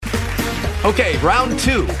Okay, round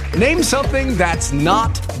two. Name something that's not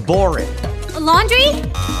boring. A laundry?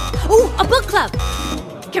 Ooh, a book club.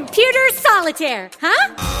 Computer solitaire,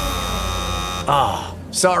 huh? Ah,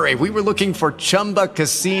 sorry, we were looking for Chumba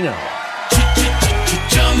Casino.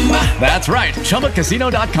 That's right,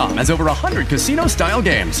 ChumbaCasino.com has over 100 casino-style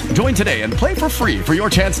games. Join today and play for free for your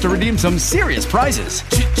chance to redeem some serious prizes.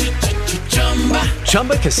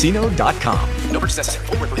 ChumbaCasino.com. No purchase necessary.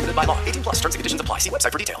 Void where prohibited by law. 18 plus. Terms and conditions apply. See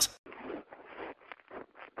website for details.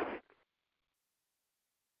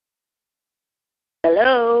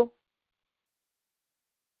 Hello?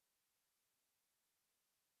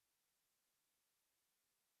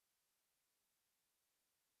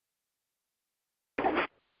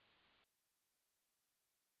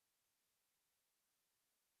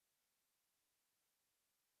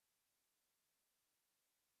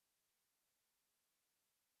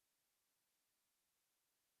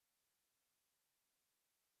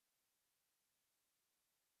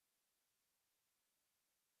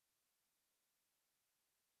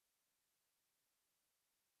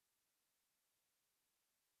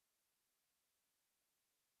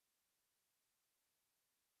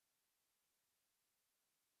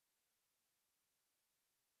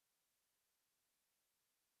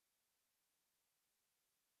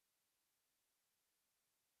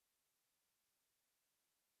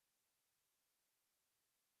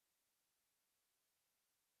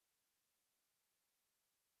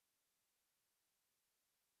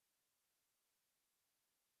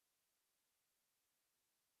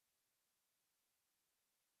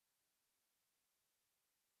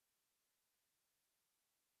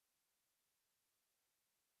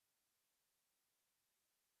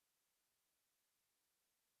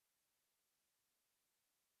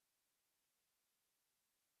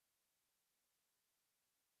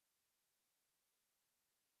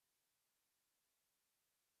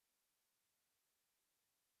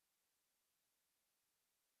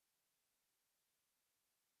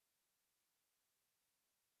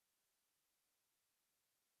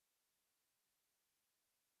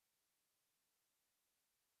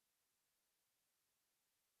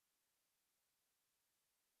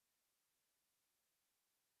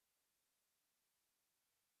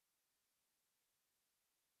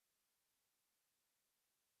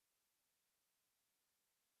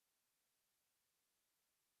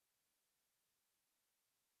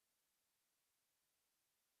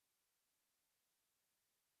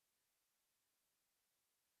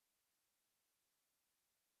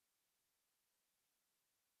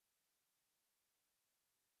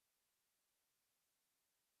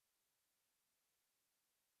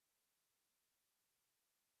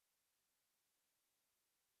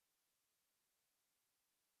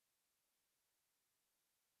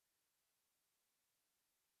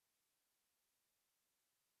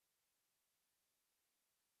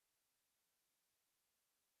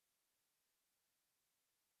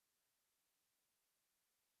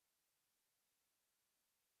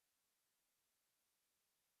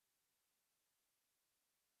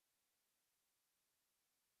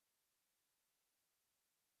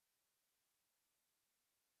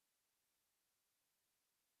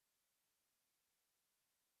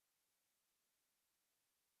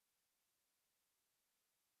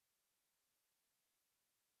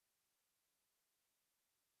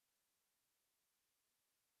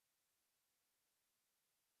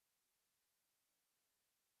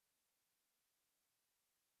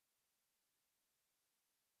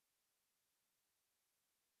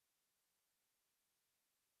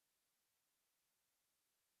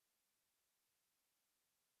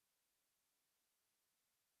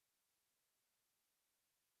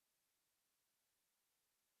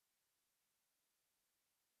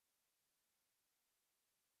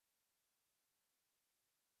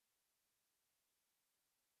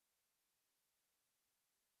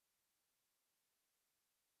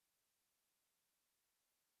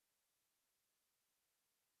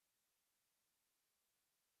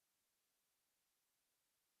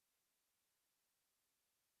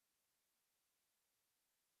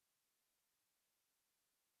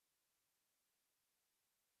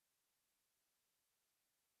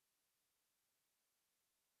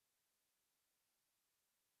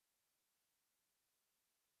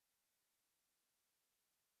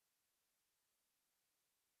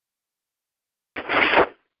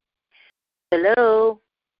 Hello?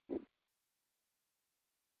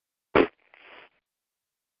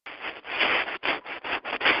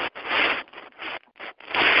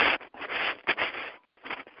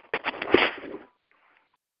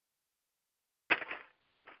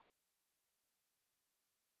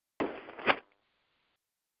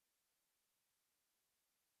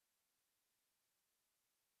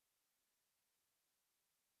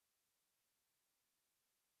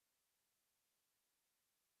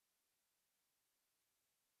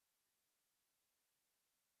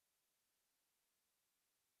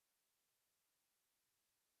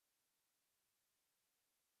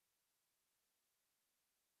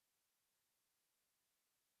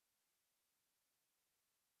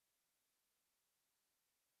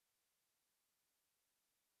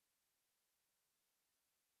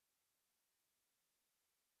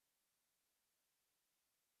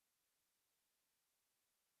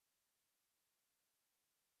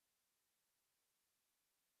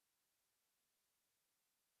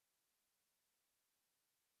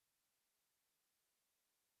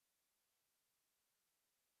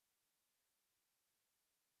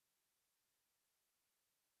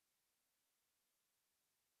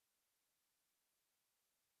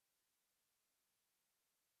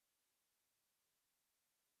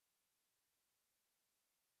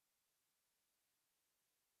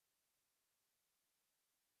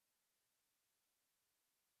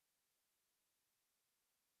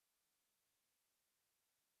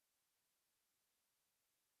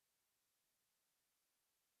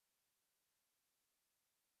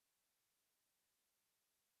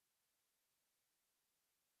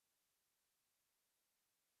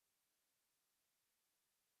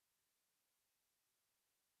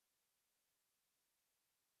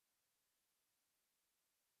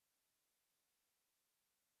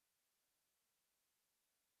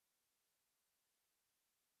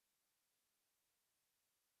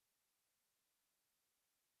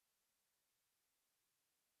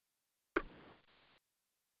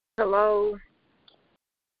 Hello.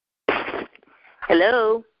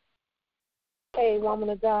 Hello. Hey, woman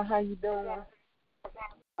of God, how you doing?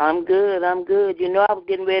 I'm good. You know I was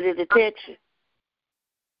getting ready to text you.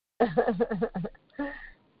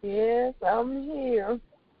 Yes, I'm here.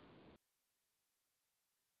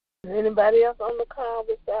 Is anybody else on the call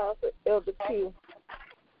besides Elder Q?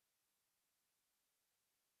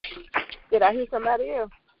 Did I hear somebody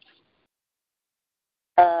else?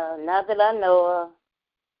 Not that I know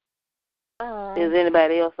of. Is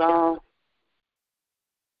anybody else on?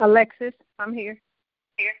 Alexis, I'm here.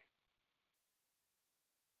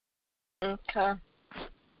 Okay.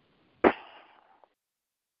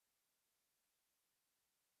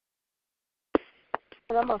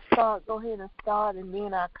 But I'm going to go ahead and start, and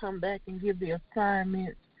then I'll come back and give the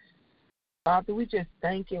assignments. Father, we just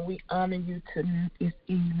thank you and we honor you this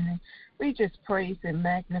evening. We just praise and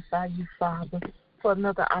magnify you, Father, for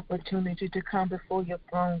another opportunity to come before your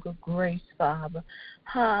throne of grace, Father.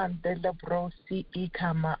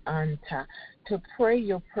 To pray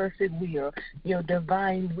your perfect will, your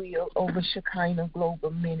divine will over Shekinah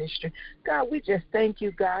Global Ministry. God, we just thank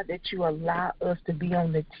you, God, that you allow us to be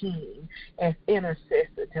on the team as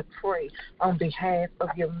intercessor to pray on behalf of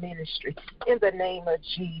your ministry. In the name of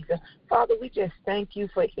Jesus. Father, we just thank you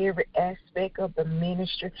for every aspect of the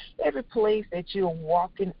ministry, every place that you're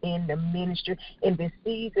walking in the ministry in this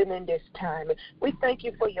season and this time. We thank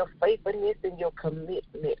you for your faithfulness and your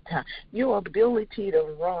commitment, your ability to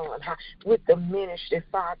run with the ministry,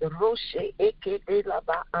 Father.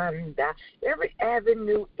 Every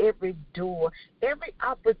avenue, every door, every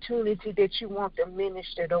opportunity that you want the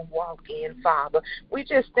ministry to walk in, Father. We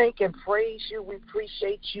just thank and praise you. We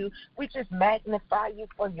appreciate you. We just magnify you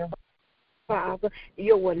for your Father,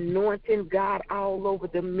 your anointing, God, all over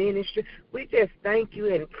the ministry. We just thank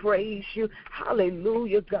you and praise you.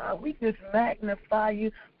 Hallelujah, God. We just magnify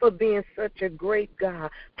you for being such a great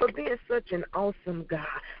God, for being such an awesome God,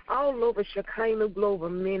 all over Shekinah Global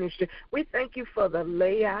Ministry. We thank you for the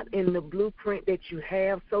layout and the blueprint that you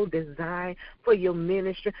have so designed for your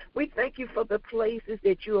ministry. We thank you for the places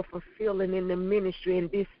that you are fulfilling in the ministry in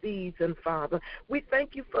this season, Father. We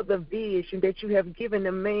thank you for the vision that you have given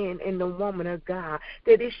the man and the woman of God,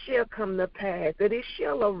 that it shall come to pass, that it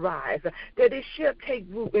shall arise, that it shall take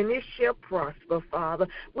root, and it shall prosper, Father.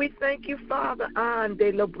 We thank you, Father, for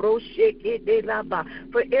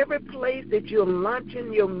every place that you're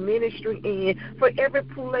launching your ministry in, for every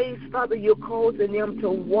place, Father, you're causing them to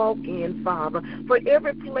walk in, Father, for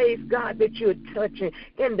every place, God, that you're touching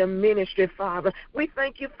in the ministry, Father. We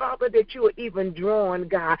thank you, Father, that you are even drawing,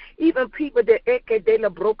 God, even people that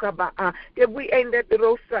we ain't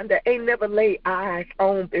never laid eyes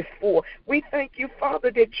on before. We thank you,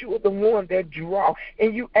 Father, that you are the one that draw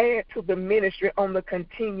and you add to the ministry on the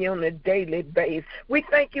continuum on a daily basis. We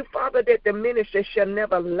thank you, Father, that the ministry shall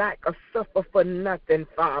never lack or suffer for nothing,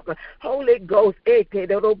 Father. Holy Ghost, we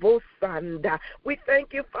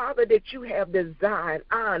thank you, Father, that you have designed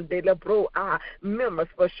members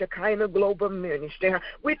for Shekinah Global Ministry.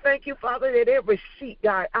 We thank you, Father, that every seat,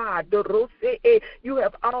 God, you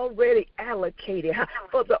have already allocated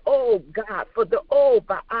for the old God, for the old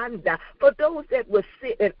Baanda, for those that will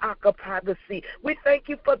sit and occupy the seat. We thank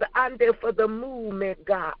you for the ande, for the movement,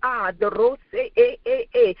 God, that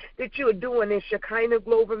you are doing in Shekinah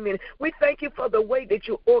Global Ministry. We thank you for the way that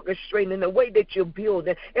you're orchestrating, the way that you're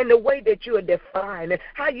building, and the way that you are defining,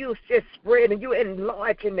 how you're just spreading, you're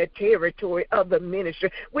enlarging the territory of the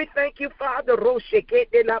ministry. We thank you, Father.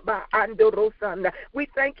 We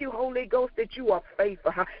thank you, Holy Ghost, that you are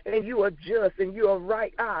faithful and you are just and you are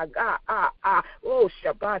right. Oh,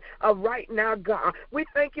 Shabbat. Right now, God. We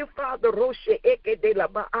thank you, Father.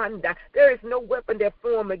 There is no weapon that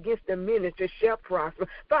form against the ministry shall prosper.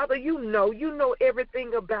 Father, you know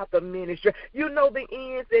everything about the ministry. You know the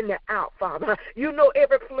ins and the out, Father. You know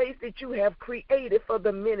every place that you have created for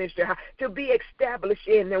the ministry to be established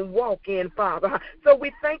in and walk in, Father. So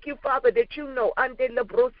we thank you, Father, that you know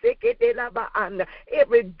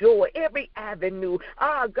every door, every avenue,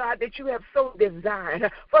 God, that you have so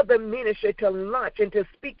designed for the ministry to launch and to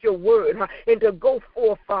speak your word and to go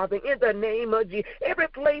forth, Father, in the name of Jesus. Every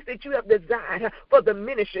place that you have designed for the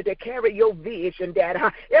ministry to carry your vision, Dad.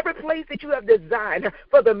 Every place that you have designed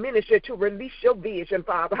for the ministry to release your vision,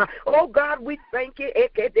 Father. Oh, God, we thank you.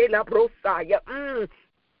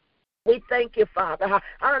 We thank you, Father.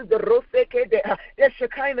 That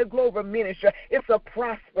Shekinah Global Ministry, it's a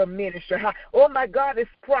prosper ministry. Oh, my God, it's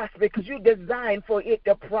prosper because you designed for it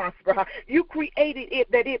to prosper. You created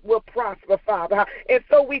it that it will prosper, Father. And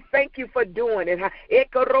so we thank you for doing it.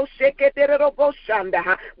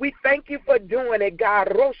 We thank you for doing it,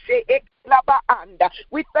 God.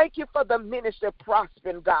 We thank you for the ministry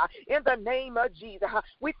prospering, God, in the name of Jesus.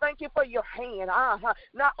 We thank you for your hand.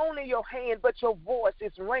 Not only your hand, but your voice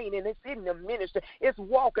is reigning. It's in the ministry. It's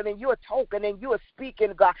walking, and you're talking, and you're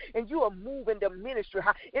speaking, God, and you are moving the ministry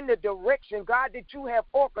in the direction, God, that you have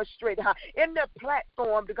orchestrated in the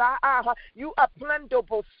platform, God. You are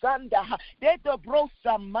plantable sanda. Deto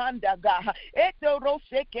brosa manda, God. Eto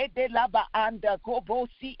roseke de laba anda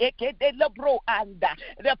kobosi eke de labro anda.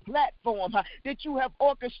 The platform that you have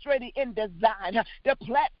orchestrated in design, the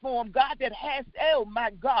platform, God, that has, oh my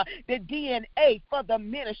God, the DNA for the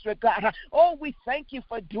ministry, God. Oh, we thank you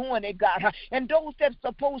for doing it, God. And those that's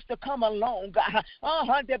supposed to come along, God,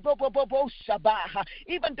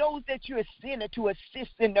 even those that you are sending to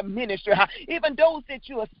assist in the ministry, even those that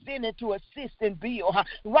you are sending to assist in Bill,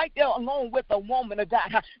 right there along with the woman of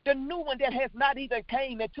God, the new one that has not even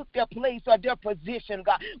came and took their place or their position,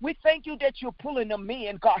 God. We thank you that you're pulling them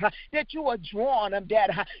in, God, that you are drawing them,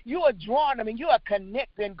 Dad. You are drawing them and you are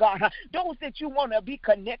connecting, God, those that you want to be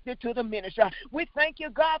connected to the ministry. We thank you,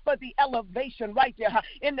 God, for the elevation right there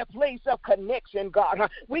in the place of connection, God.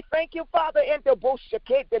 We thank you, Father, in the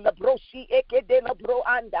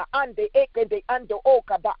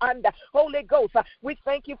Holy Ghost. We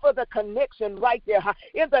thank you for the connection right there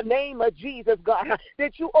in the name of Jesus, God,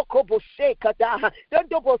 that you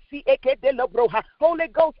Holy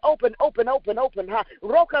Ghost, open.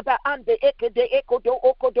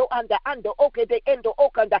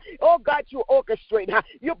 Oh God, you orchestrate.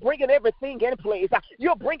 You're bringing everything in place.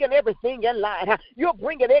 You're bringing everything in line. You're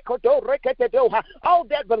bringing all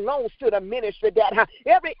that belongs to the ministry. That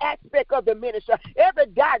every aspect of the ministry, every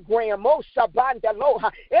diagram,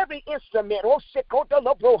 every instrument,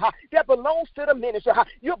 that belongs to the ministry.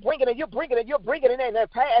 You're bringing it in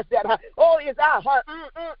and past that. Oh, it's our heart.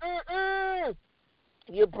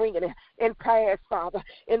 You're bringing it in past, Father,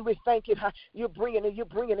 and we thank you. You're bringing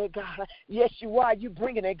it, God. Yes, you are. You're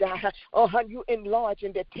bringing it, God. You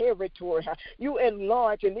enlarging the territory. You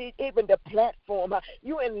enlarging even the platform.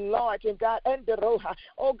 You enlarging, God, and the road.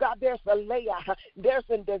 Oh, God, there's a layout. There's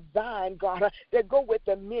a design, God, that go with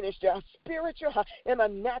the ministry, a spiritual and a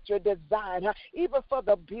natural design, even for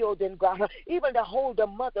the building, God, even to hold the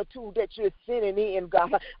mother too that you're sending in,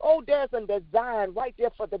 God. Oh, there's a design right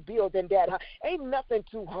there for the building, Dad. Ain't nothing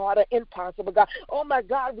too hard or impossible, God. Oh, my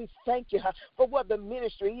God, we thank you for what the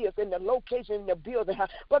ministry is in the location in the building.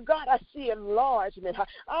 But, God, I see enlargement.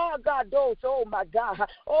 Oh, God, those, oh, my God,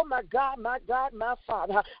 my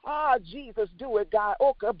Father. Ah, Jesus, do it, God.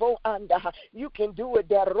 You can do it,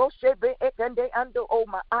 Dad. Oh,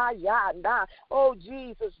 my oh,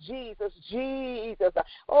 Jesus.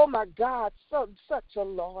 Oh, my God, such a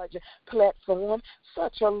large platform,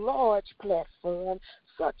 such a large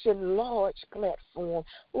platform.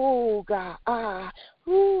 Oh, God.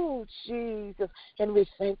 Oh, Jesus. And we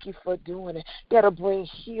thank you for doing it. That'll bring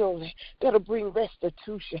healing. That'll bring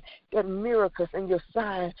restitution. That miracles and your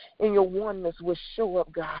signs and your wonders will show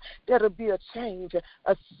up, God. That'll be a change,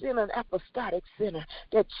 a sinner, an apostolic sinner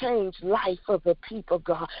that change life of the people,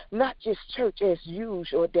 God. Not just church as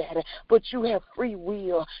usual, Daddy, but you have free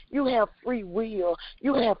will. You have free will,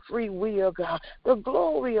 God. The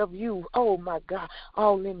glory of you, oh, my God,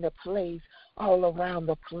 all in the place, all around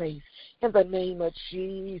the place. In the name of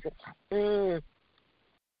Jesus.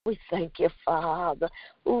 We thank you, Father.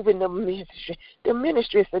 Moving the ministry. The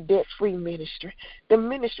ministry is a debt-free ministry. The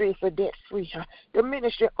ministry is a debt-free. The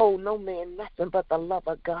ministry owe no man nothing but the love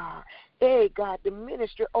of God. Hey, God, the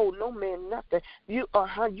ministry owe no man nothing. You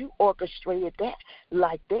orchestrated that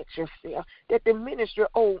like that yourself. That the ministry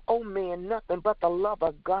owe man nothing but the love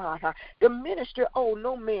of God. The ministry owe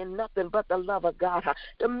no man nothing but the love of God.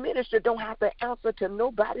 The ministry don't have to answer to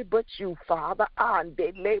nobody but you, Father.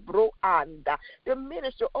 The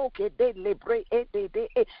ministry, okay,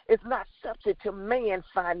 it's not subject to man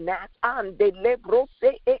finance. The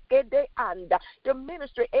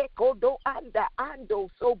ministry,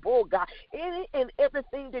 so God. Any and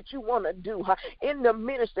everything that you want to do in the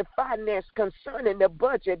ministry finance concerning the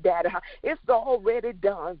budget, Dad, it's already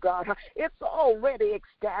done, God. It's already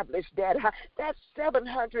established, Dad. That's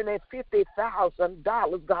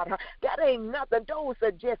 $750,000, God. That ain't nothing. Those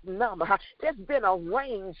are just numbers. That's been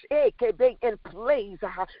arranged, in place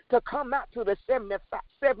to come out to the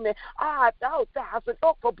 70,000.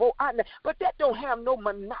 But that don't have no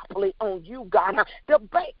monopoly on you, God. The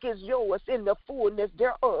bank is yours in the fullness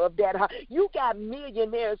thereof, Dad. You got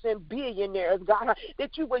millionaires and billionaires, God,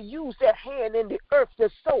 that you will use their hand in the earth to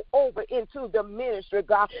sow over into the ministry,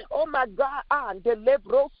 God. Oh, my God,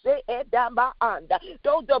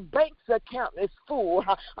 though the bank's account is full,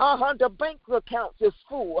 the bank account is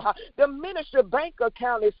full, the ministry bank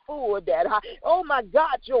account is full, Dad. Oh, my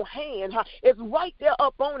God, your hand is right there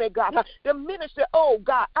up on it, God. The ministry, oh,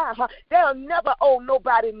 God, they'll never owe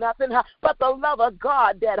nobody nothing but the love of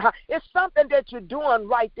God, Dad. It's something that you're doing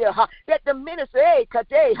right there, that the ministry,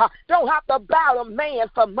 don't have to bow a man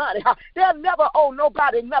for money. They'll never owe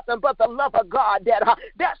nobody nothing but the love of God, Dad.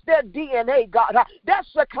 That's their DNA, God. That's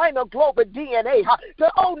the kind of global DNA,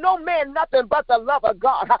 to owe no man nothing but the love of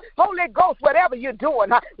God. Holy Ghost, whatever you're doing,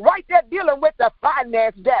 right there dealing with the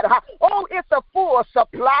finance, Dad. Oh, it's a full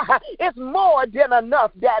supply. It's more than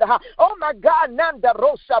enough, Dad. Oh, my God, Nanda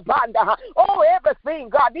Rosa Banda. Oh, everything,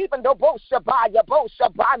 God, even the Boshabaya,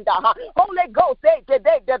 Boshabanda. Holy Ghost,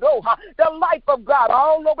 the life of God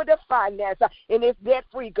all over the finance, and it's debt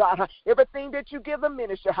free, God. Everything that you give the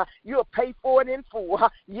ministry, you'll pay for it in full.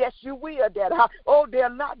 Yes, you will, Dad. Oh,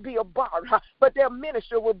 there'll not be a borrower, but their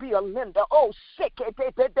ministry will be a lender. Oh, sick,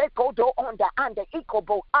 they go on the under,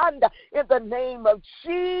 in the name of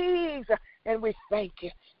Jesus. And we thank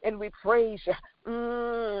you and we praise you.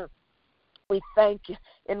 We thank you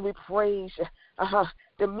and we praise you.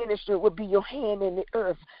 The ministry will be your hand in the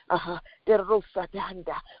earth.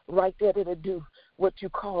 Right there to do what you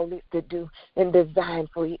call it to do and design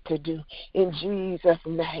for it to do. In Jesus'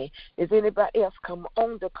 name. Is anybody else come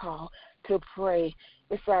on the call to pray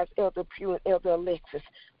besides Elder Pugh and Elder Alexis?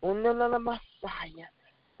 Messiah.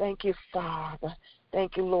 Thank you, Father.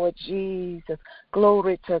 Thank you, Lord Jesus.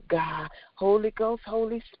 Glory to God. Holy Ghost,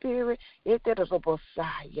 Holy Spirit,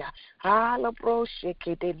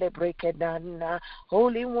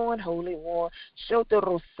 Holy One, Holy One, Shoto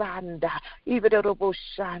Rosanda, even the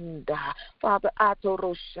Roboshanda, Father Ato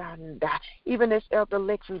Roshanda, even as Elder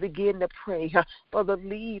Lexus begin to pray for the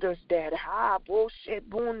leaders that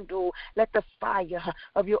let the fire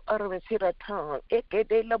of your utterance hit her tongue.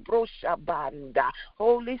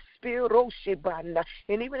 Holy Spirit, Roshibanda,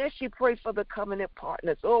 and even as she prays for the covenant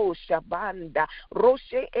partners, oh Shabanda,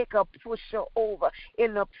 Roshe Eka push her over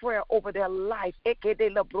in the prayer over their life, Eke de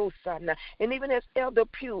la Brosana, and even as Elder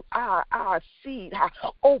Pugh, our seed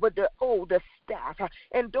over the staff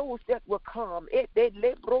and those that will come, Eke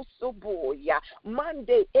de Brosoboya,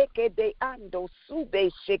 Monday Eke de Ando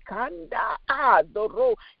Sube Shekanda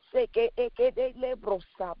Adoro.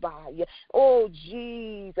 Oh,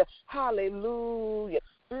 Jesus. Hallelujah.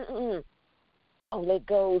 Holy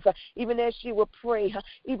Ghost, even as she will pray,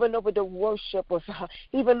 even over the worshipers,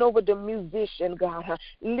 even over the musician, God,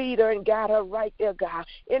 lead her and guide her right there, God,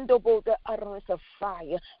 in the utterance of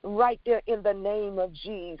fire, right there in the name of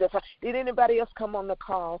Jesus. Did anybody else come on the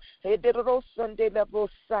call?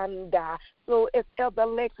 So if Elder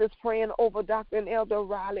Lex is praying over Dr. and Elder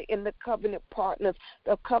Riley in the covenant partners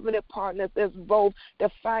is both the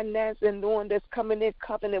finance and the one that's coming in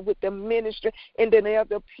covenant with the ministry, and then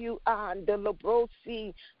Elder Pugh and the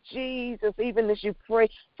Labrosi, Jesus, even as you pray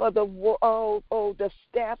for the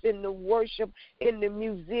staff in the worship, in the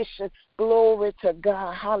musicians, glory to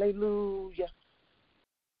God, hallelujah.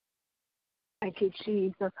 Thank you,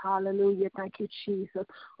 Jesus. Hallelujah. Thank you, Jesus.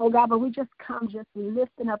 Oh, God, but we just come just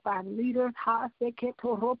lifting up our leaders.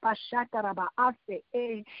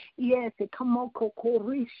 Yes,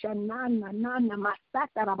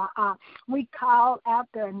 we call out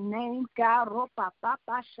their names, God.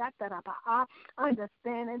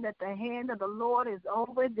 Understanding that the hand of the Lord is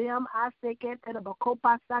over them.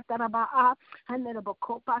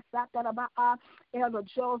 Elder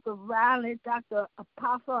Joseph Riley, Dr.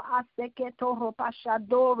 Apostle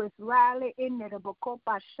Doris Riley,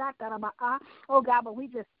 oh God, but we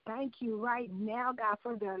just thank you right now, God,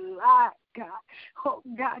 for their lives, God. Oh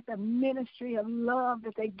God, the ministry of love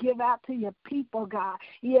that they give out to your people, God.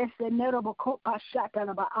 Yes, their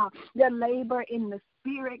labor in the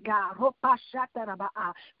Spirit, God, for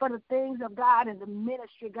the things of God and the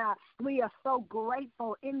ministry, God. We are so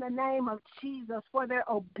grateful in the name of Jesus for their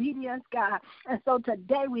obedience, God. And so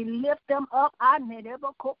today we lift them up, and we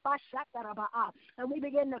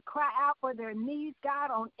begin to cry out for their needs, God,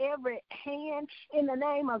 on every hand in the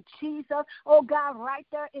name of Jesus. Oh, God, right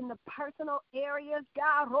there in the personal areas,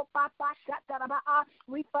 God.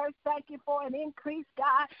 We first thank you for an increase,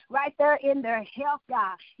 God, right there in their health,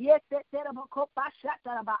 God. Yes,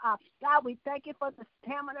 God, we thank you for the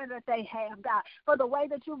stamina that they have, God, for the way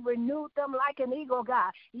that you've renewed them like an eagle,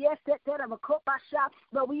 God. Yes,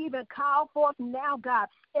 but we even call forth now, God,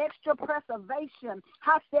 extra preservation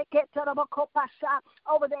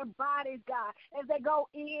over their bodies, God, as they go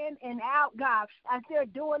in and out, God, as they're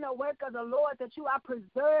doing the work of the Lord, that you are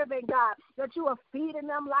preserving, God, that you are feeding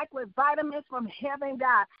them like with vitamins from heaven,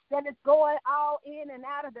 God, that it's going all in and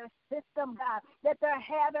out of their system, God, that they're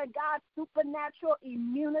having, God, supernatural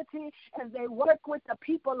immunity as they work with the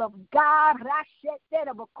people of God.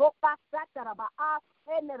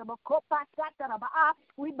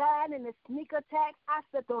 We bind in the sneak attacks,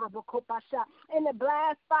 in the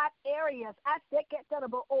blind spot areas,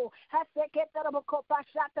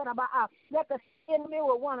 that the enemy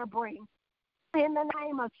will want to bring. In the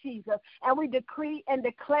name of Jesus, and we decree and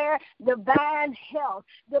declare divine health,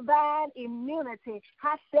 divine immunity.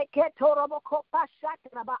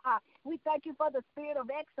 We thank you for the spirit of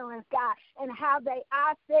excellence, God, and how they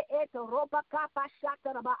have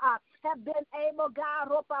been able, God,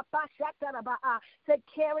 to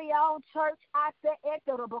carry on church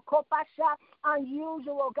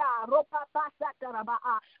unusual, God,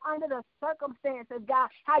 under the circumstances, God,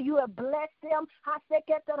 how you have blessed them.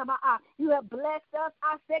 You have blessed us,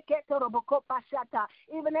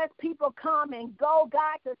 even as people come and go,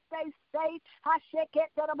 God, to stay safe.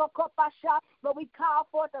 But we call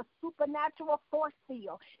forth a supernatural force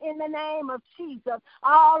field in the name of Jesus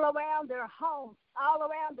all around their homes, all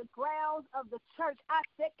around the grounds of the church,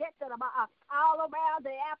 all around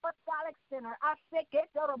the apostolic center,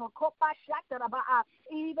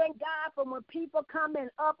 even, God, from when people coming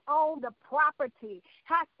up on the property,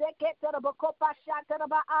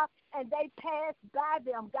 and they pass by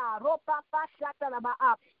them, God,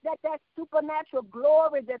 that supernatural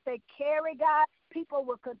glory that they carry, God, people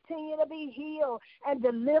will continue to be healed and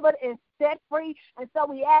delivered and set free. And so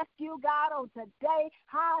we ask you, God, on today,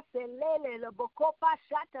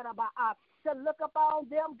 to look upon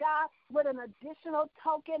them, God, with an additional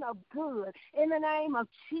token of good in the name of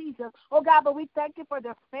Jesus. Oh, God, but we thank you for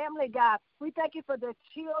their family, God. We thank you for their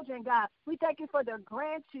children, God. We thank you for their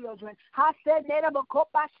grandchildren. And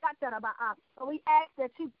we ask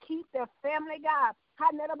that you keep their family, God,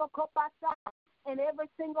 in every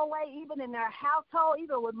single way, even in their household,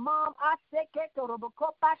 even with mom,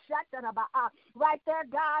 right there,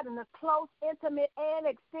 God, in the close, intimate, and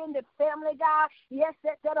extended family, God, yes,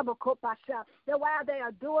 that while they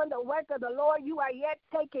are doing the work of the Lord, you are yet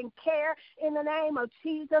taking care in the name of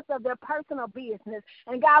Jesus of their personal business.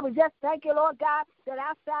 And God, we just thank you, Lord God, that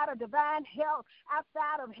outside of divine health,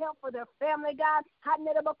 outside of help for their family, God,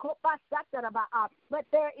 but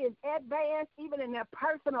there is advance even in their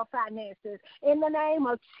personal finances. In the name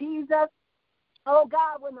of Jesus, oh,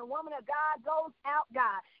 God, when the woman of God goes out,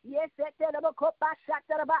 God, yes,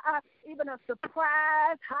 even a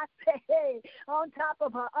surprise, on top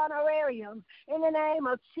of her honorariums. In the name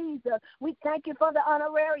of Jesus, we thank you for the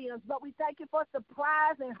honorariums, but we thank you for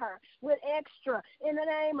surprising her with extra. In the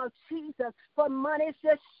name of Jesus, for money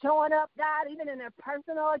just showing up, God, even in their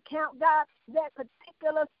personal account, God, that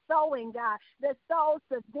particular sowing, God, that sows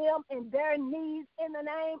to them in their needs. In the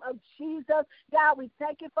name of Jesus, God, we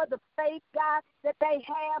thank you for the faith, God, that they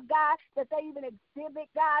have, God, that they even exhibit,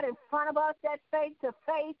 God, in front of us, that faith to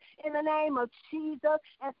faith in the name of Jesus.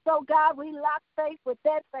 And so, God, we lock faith with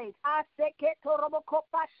that faith.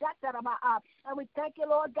 And we thank you,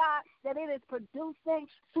 Lord God, that it is producing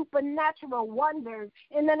supernatural wonders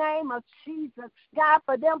in the name of Jesus. God,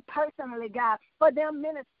 for them personally, God, for them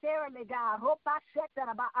ministerially, God,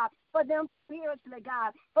 for them spiritually,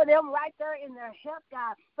 God, for them right there in their health,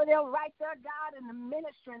 God, for them right there, God, in the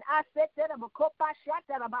ministry. And I said that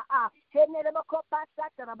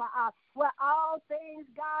where all things,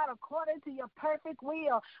 God, according to your perfect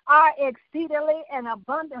will, are exceedingly and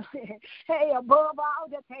abundantly, above all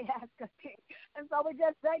that they ask us. And so we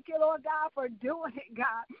just thank you, Lord God, for doing it,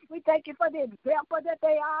 God. We thank you for the example that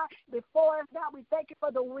they are before us, God. We thank you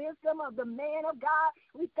for the wisdom of the man of God.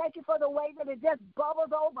 We thank you for the way that it just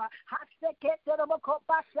bubbles over.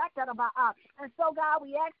 And so, God,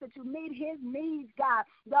 we ask that you meet his needs, God.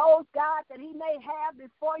 Those, God, that he may have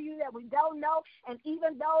before you that we don't know, and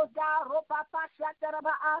even those, God,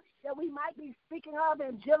 that we might be speaking of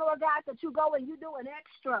in general, God, that you go and you do an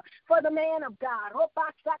extra for the man of God.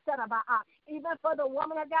 Even for the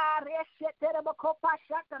woman of God,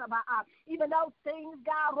 even those things,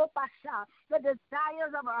 God, the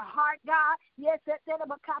desires of her heart, God, yes, that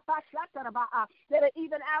are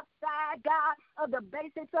even outside outside, God, of the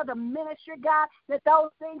basics of the ministry, God, that those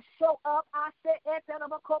things show up. I said,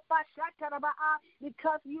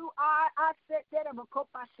 because you are, I said,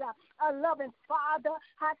 a loving Father.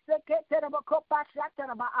 I said,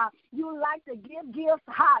 you like to give gifts.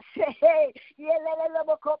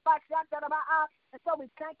 And so we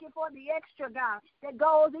thank you for the extra, God, that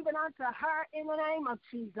goes even unto her in the name of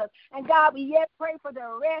Jesus. And God, we yet pray for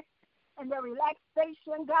the rest and the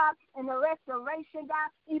relaxation, God, and the restoration,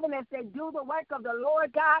 God, even as they do the work of the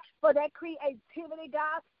Lord, God, for that creativity,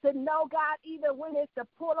 God, to know, God, even when it's the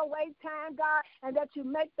pull-away time, God, and that you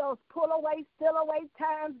make those pull-away, still-away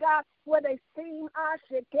times, God, where they seem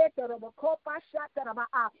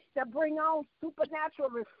to bring on supernatural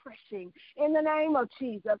refreshing in the name of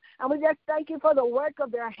Jesus. And we just thank you for the work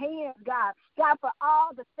of their hands, God. God, for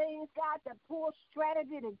all the things, God, that pull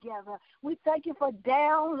strategy together. We thank you for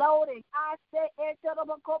downloading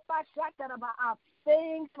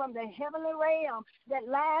things from the heavenly realm that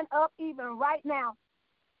line up even right now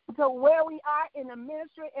to where we are in the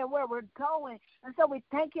ministry and where we're going. And so we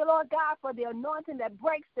thank you, Lord God, for the anointing that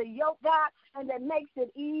breaks the yoke, God, and that makes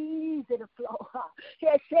it easy to flow.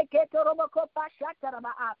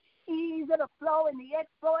 Easy to flow in the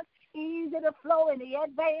exploits, easy to flow in the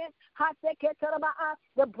advance.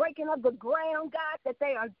 The breaking of the ground, God, that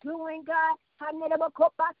they are doing, God.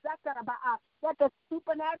 That the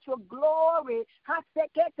supernatural glory comes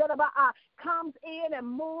in and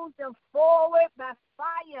moves them forward by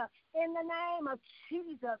fire in the name of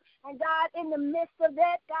Jesus. And God, in the midst of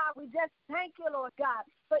that, God, we just thank you, Lord God,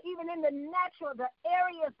 for even in the natural, the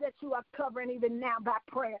areas that you are covering even now by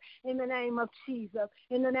prayer in the name of Jesus,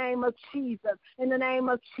 in the name of Jesus, in the name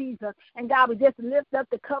of Jesus. And God, we just lift up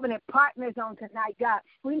the covenant partners on tonight, God.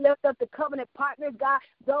 We lift up the covenant partners, God,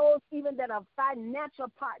 those even that are financial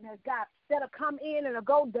partners, God, that'll come in and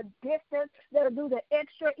go the distance, that'll do the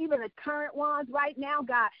extra, even the current ones right now,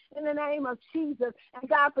 God, in the name of Jesus. And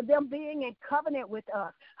God, for them being in covenant with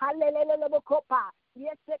us. Hallelujah.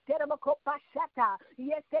 Yes,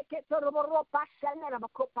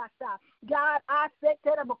 God, I said,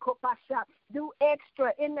 do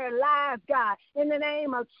extra in their lives, God, in the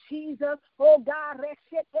name of Jesus. Oh, God,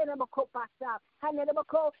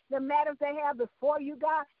 the matters they have before you,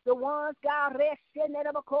 God, the ones, God,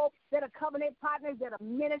 that are covenant partners, that are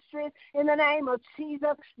ministries, in the name of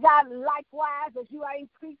Jesus. God, likewise, as you are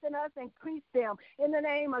increasing us, increase them in the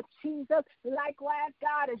name of Jesus. Likewise,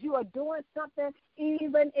 God, as you are doing something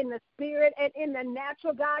even in the spirit and in the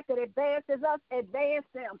natural, God, that advances us, advance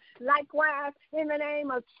them. Likewise, in the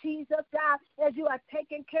name of Jesus, God, as you are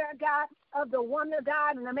taking care, God, of the woman of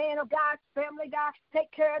God and the man of God's family, God,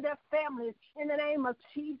 take care of their families in the name of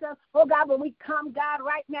Jesus. Oh, God, when we come, God,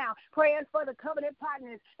 right now, praying for the covenant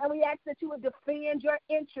partners, and we ask that you would defend your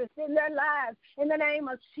interest in their lives in the name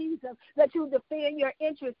of Jesus, that you defend your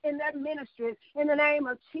interest in their ministries in the name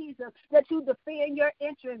of Jesus, that you defend your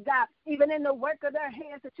interest, God, even in the work of their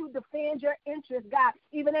hands, that you defend your interest, God,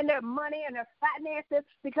 even in their money and their finances,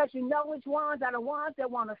 because you know which ones are the ones that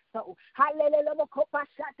want to sow.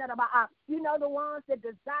 You know the ones that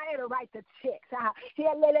desire to write the checks.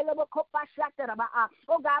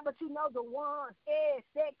 Oh, God, but you know the ones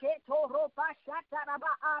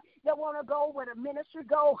that want to go where the ministry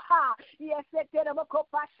go.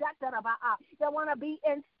 That want to be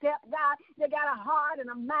in step, God. They got a heart and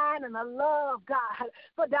a mind and a love, God,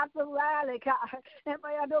 for Dr. Riley, God. And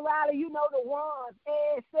for Dr. Riley, you know the ones.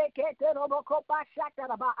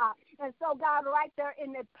 And so, God, right there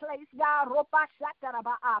in that place, God,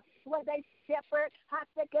 where they shepherd,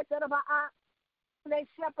 they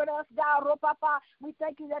shepherd us, God, we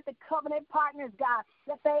thank you that the covenant partners, God,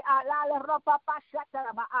 that they are,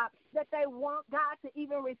 that they want, God, to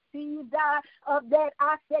even receive, God, of that,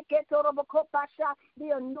 the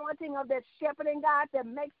anointing of that shepherding, God, that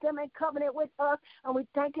makes them in covenant with us. And we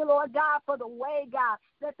thank you, Lord God, for the way, God,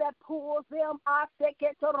 that pulls them,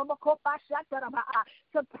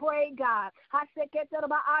 to pray, God,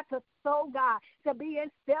 to sow, God, to be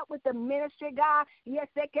in step with the ministry, God,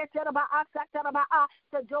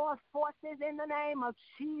 to join forces in the name of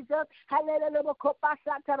Jesus,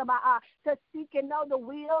 to seek and know the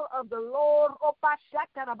will of the Lord,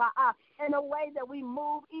 in a way that we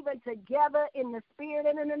move even together in the spirit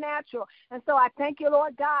and in the natural. And so I thank you,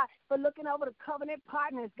 Lord God, for looking over the covenant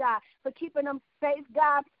partners, God, for keeping them safe,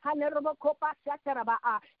 God, for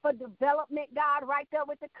development, God, right there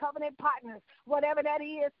with the covenant partners, whatever that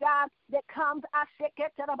is, God, that comes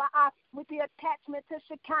with the attachment to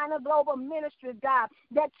Shekinah Global Ministries, God,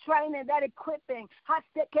 that training, that equipping,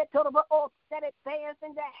 that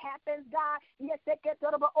advancing that happens, God,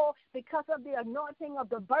 because of the anointing of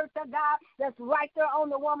the birth of God, God, that's right there on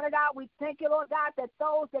the woman of God. We thank you, Lord God, that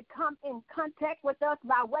those that come in contact with us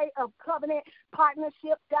by way of covenant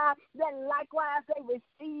partnership, God, that likewise they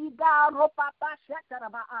receive, God, of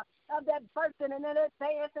that person and that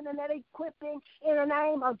advancing and that equipping in the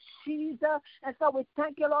name of Jesus. And so we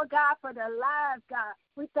thank you, Lord God, for their lives, God.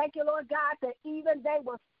 We thank you, Lord God, that even they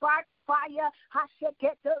will spark fire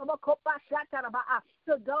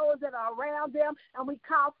to those that are around them, and we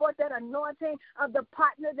call forth that anointing of the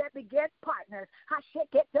partner that begets partners.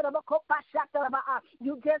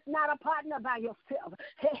 You just not a partner by yourself.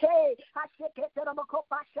 Hey,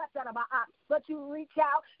 but you reach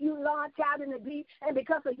out, you launch out in the deep, and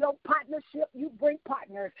because of your partnership, you bring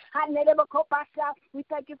partners. We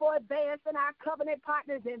thank you for advancing our covenant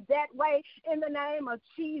partners in that way in the name of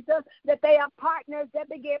Jesus, that they are partners that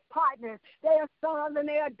beget partners. They are sons and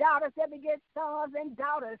they are daughters that beget sons and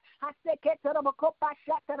daughters.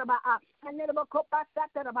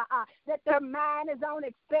 That their mind is on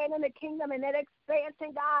expanding the kingdom and that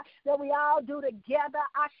expansion, God, that we all do together.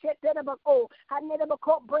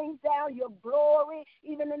 Brings down your glory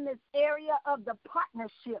even in this area of the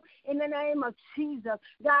partnership in the name of Jesus.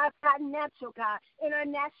 God, financial, God,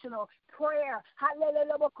 international prayer.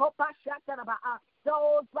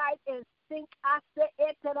 Those right in sync,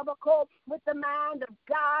 with the mind of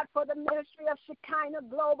God for the ministry of Shekinah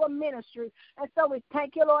Global Ministries. And so we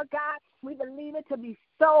thank you, Lord God. We believe it to be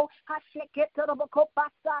so.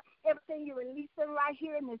 Everything you're releasing right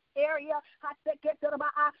here in this area,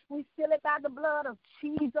 we seal it by the blood of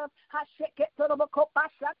Jesus.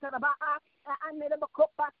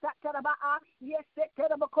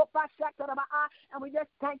 And we just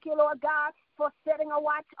thank you, Lord God, for setting a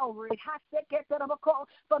watch over it,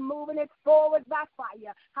 for moving it forward by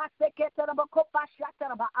fire.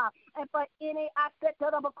 And for any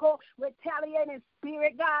retaliating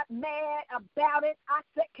spirit, God, mad about it,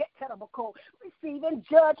 receiving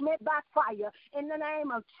judgment by fire in the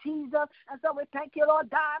name of Jesus. And so we thank you, Lord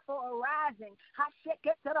God, for arising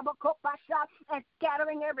and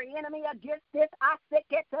scattering every enemy against this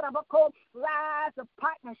rise of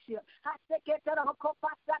partnership.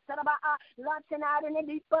 Launching out in the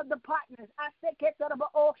deep of the partners.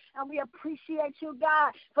 And we appreciate you,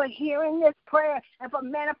 God, for hearing this prayer and for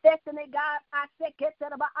manifesting it, God.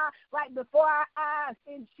 Right before our eyes.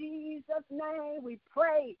 In Jesus' name we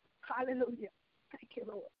pray. Hallelujah. Thank you,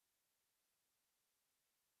 Lord.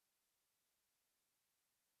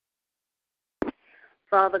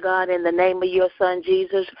 Father God, in the name of your Son,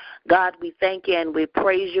 Jesus, God, we thank you and we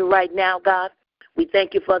praise you right now, God. We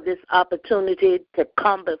thank you for this opportunity to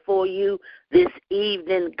come before you this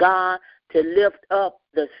evening, God, to lift up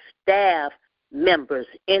the staff members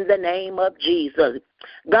in the name of Jesus.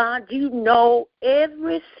 God, you know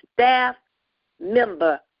every staff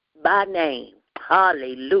member by name.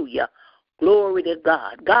 Hallelujah. Glory to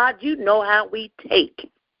God. God, you know how we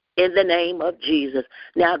take in the name of Jesus.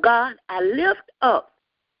 Now, God, I lift up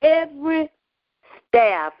every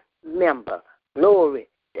staff member. Glory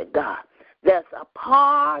to God. That's a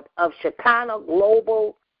part of Shekinah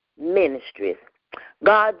Global Ministries.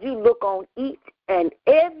 God, you look on each and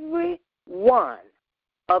every one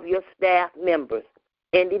of your staff members.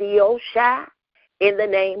 In the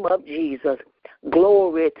name of Jesus.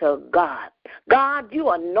 Glory to God. God, you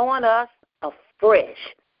anoint us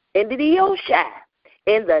afresh. In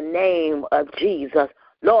the name of Jesus.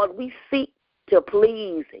 Lord, we seek to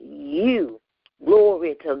please you.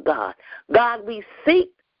 Glory to God. God, we seek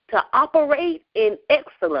to operate in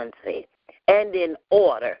excellency and in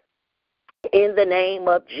order. In the name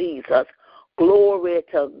of Jesus. Glory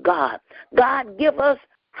to God. God, give us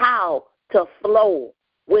how to flow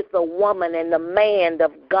with the woman and the man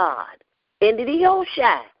of God. In the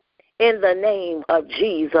name of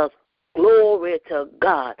Jesus. Glory to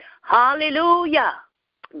God. Hallelujah.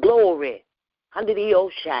 Glory.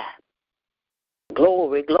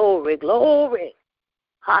 Glory, glory, glory.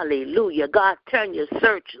 Hallelujah. God, turn your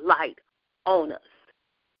searchlight on us.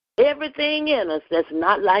 Everything in us that's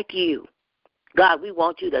not like you, God, we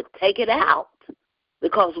want you to take it out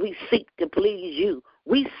because we seek to please you.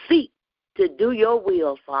 We seek to do your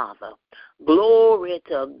will, Father. Glory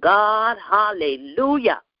to God.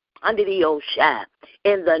 Hallelujah. Under the Oshai,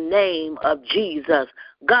 in the name of Jesus.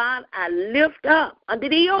 God, I lift up under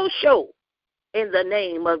the Osho, in the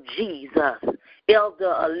name of Jesus.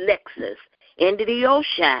 Elder Alexis, into the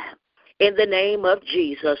Oshai, in the name of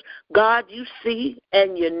Jesus. God, you see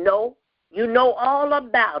and you know all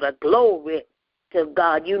about her. Glory to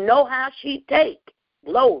God. You know how she take.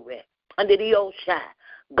 Glory. Under the Oshai.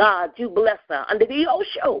 God, you bless her. Under the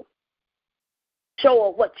Osho. Show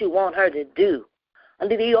her what you want her to do.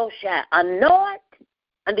 Under the Oshai. Anoint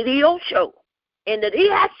under the Osho, in the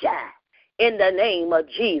Diasha, in the name of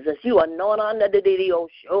Jesus. You anoint under the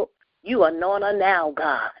Osho. You anoint her now,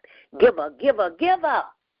 God. Give her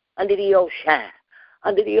under the Osho,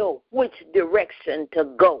 under the O, which direction to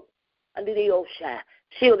go. Under the Osho,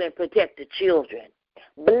 shield and protect the children.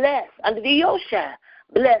 Bless under the Osho,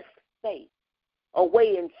 bless faith.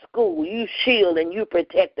 Away in school, you shield and you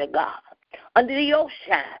protect her, God. Under the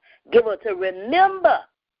Osho, give her to remember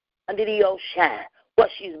under the Osho what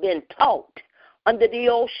she's been taught. Under the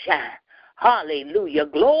Osho, hallelujah,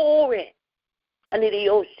 glory. Under the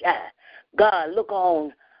Osho, God, look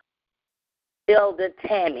on Elder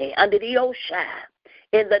Tammy. Under the Osho,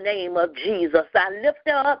 in the name of Jesus, I lift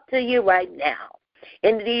her up to you right now.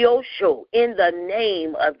 In the Osho, in the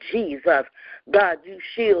name of Jesus, God, you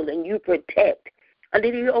shield and you protect.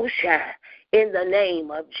 Under the Osho, in the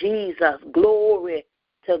name of Jesus, glory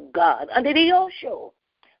to God. Under the Osho,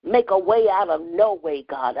 make a way out of no way,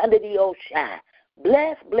 God. Under the Osho,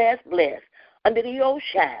 bless. Under the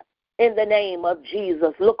Osho, in the name of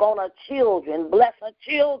Jesus, look on our children, bless our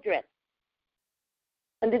children.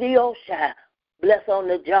 Under the Osho, bless on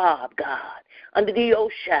the job, God. Under the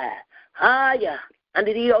Osho, higher.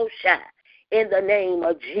 Under the Osho, in the name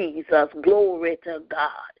of Jesus, glory to God.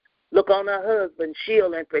 Look on her husband,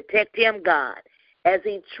 shield and protect him, God, as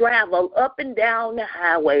he travel up and down the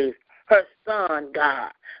highways. Her son,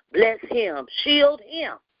 God, bless him, shield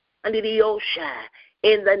him under the Osho,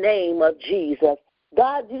 in the name of Jesus.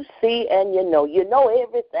 God, you see and you know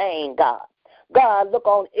everything, God. God, look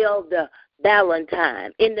on Elder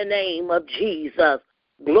Valentine, in the name of Jesus.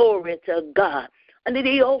 Glory to God. Under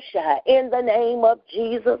the Osho, in the name of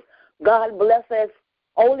Jesus, God bless us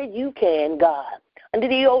only you can, God. Under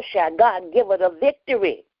the Osho, God give her the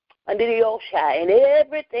victory. Under the Osho, in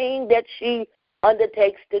everything that she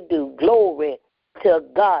undertakes to do. Glory to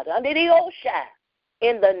God. Under the Osho,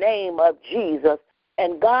 in the name of Jesus.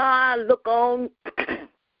 And God, look on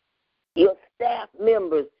your staff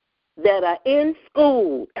members that are in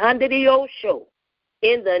school under the Osho,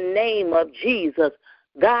 in the name of Jesus.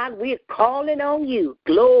 God, we're calling on you.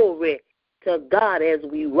 Glory to God as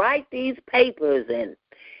we write these papers and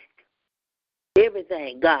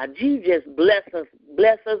everything. God, you just bless us.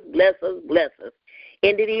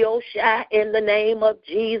 Into the Osho, in the name of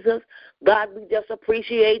Jesus. God, we just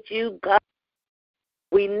appreciate you, God.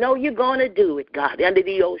 We know you're going to do it, God, under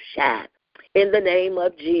the Osho, in the name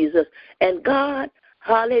of Jesus. And God,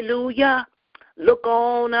 hallelujah, look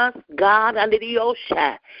on us, God, under the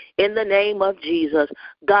Osho, in the name of Jesus.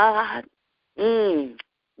 God,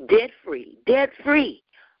 debt-free,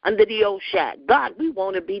 under the Osho. God, we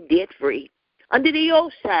want to be debt-free, under the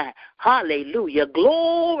Osho. Hallelujah,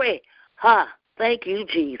 glory. Thank you,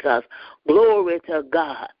 Jesus. Glory to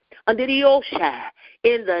God. Under the Osho,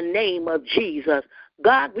 in the name of Jesus.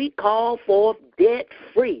 God, we call for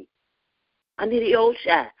debt-free. Under the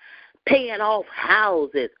Osho, paying off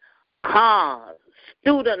houses, cars,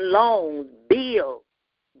 student loans, bills.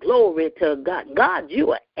 Glory to God. God,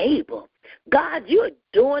 you are able. God, you are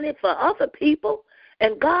doing it for other people.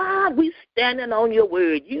 And God, we standing on your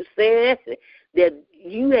word. You said that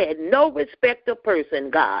you had no respect of person,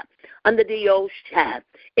 God, under the Osho,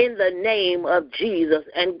 in the name of Jesus.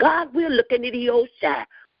 And God, we're looking at the Osho.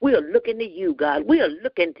 We're looking to you, God. We're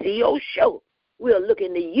looking to the Osho. We're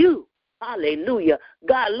looking to you. Hallelujah.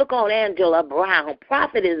 God, look on Angela Brown,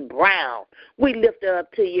 Prophetess Brown. We lift her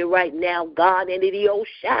up to you right now, God, into the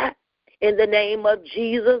Osho. In the name of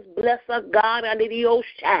Jesus, bless her, God, under the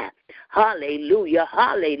Osho. Hallelujah,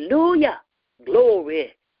 hallelujah.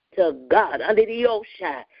 Glory to God, under the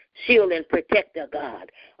Osho. Shield and protect her,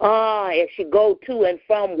 God. As she go to and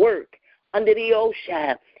from work, under the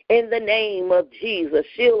Osho. In the name of Jesus,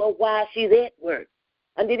 shield her while she's at work.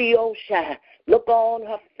 Under the Osho, look on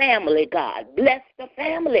her family, God. Bless the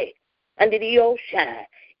family. Under the Osho,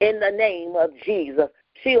 in the name of Jesus,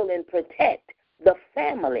 shield and protect the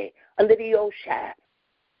family. Under the Osho,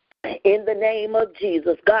 in the name of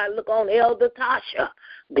Jesus, God, look on Elder Tasha.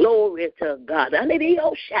 Glory to God. Under the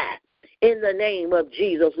Osho, in the name of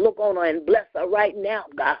Jesus, look on her and bless her right now,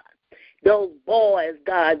 God. Those boys,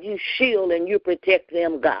 God, you shield and you protect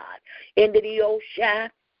them, God. Into the Osho,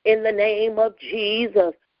 in the name of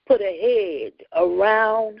Jesus, put a hedge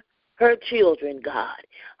around her children, God.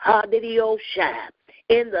 Hallelujah,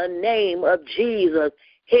 in the name of Jesus,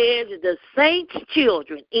 hedge the saints'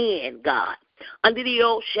 children in, God. Under the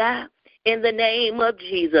Osho, in the name of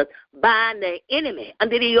Jesus, bind the enemy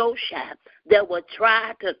under the Osho that will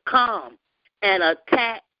try to come and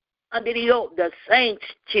attack under the saints'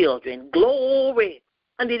 children. Glory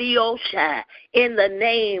under the Osho, in the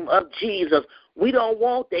name of Jesus. We don't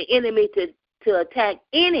want the enemy to to attack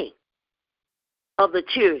any of the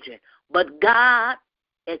children, but God,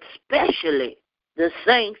 especially the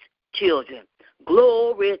saints' children.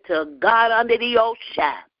 Glory to God under the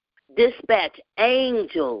ocean. Dispatch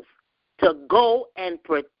angels to go and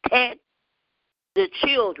protect the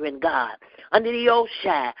children, God, under the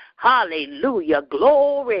ocean. Hallelujah.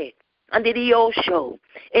 Glory under the ocean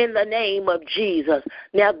in the name of Jesus.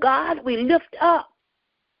 Now, God, we lift up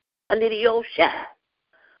under the ocean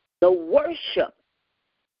the worship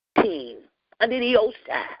team under the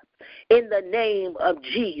ocean in the name of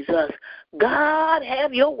Jesus. God,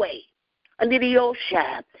 have your way under the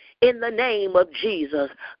ocean in the name of Jesus.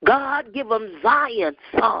 God, give them Zion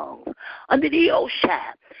songs under the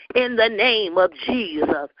ocean in the name of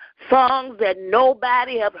Jesus. Songs that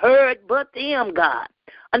nobody have heard but them, God.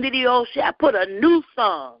 Under the ocean, put a new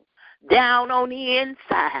song down on the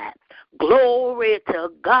inside. Glory to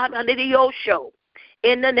God under the ocean.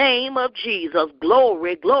 In the name of Jesus.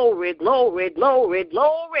 Glory, glory, glory, glory,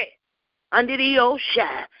 glory. Under the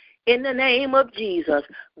ocean. In the name of Jesus.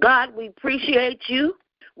 God, we appreciate you.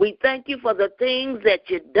 We thank you for the things that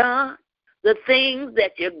you've done, the things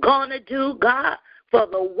that you're going to do, God, for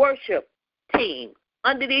the worship team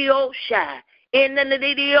under the ocean, in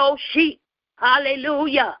the ocean.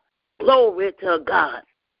 Hallelujah. Glory to God.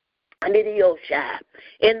 Under the ocean,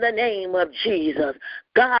 in the name of Jesus.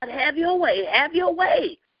 God, have your way. Have your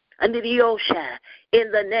way. Under the ocean,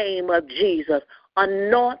 in the name of Jesus.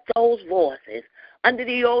 Anoint those voices. Under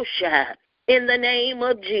the ocean, in the name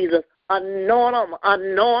of Jesus. Anoint them,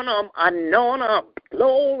 anoint them, anoint them.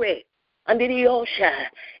 Glory. Under the ocean,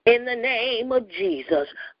 in the name of Jesus.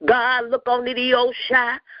 God, look under the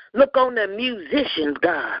ocean. Look on the musicians,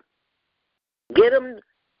 God. Give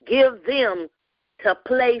them to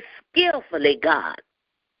play skillfully, God.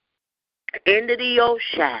 Into the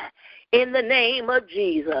ocean, in the name of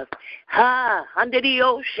Jesus. Under the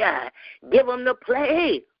ocean. Give them to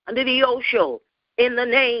play under the ocean, in the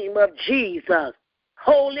name of Jesus.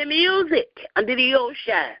 Holy music under the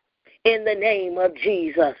ocean, in the name of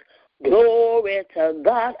Jesus. Glory to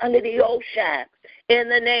God under the ocean, in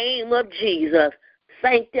the name of Jesus.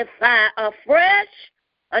 Sanctify afresh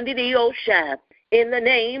under the ocean, in the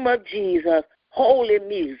name of Jesus. Holy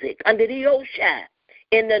music under the ocean,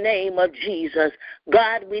 in the name of Jesus.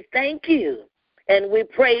 God, we thank you and we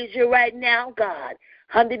praise you right now, God,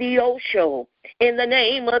 under the ocean, in the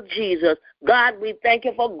name of Jesus. God, we thank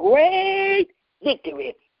you for great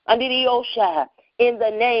victory under the ocean, in the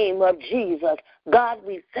name of Jesus. God,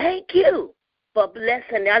 we thank you for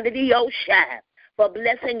blessing under the ocean, for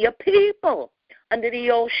blessing your people under the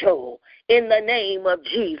ocean, in the name of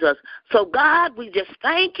Jesus. So, God, we just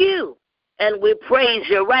thank you and we praise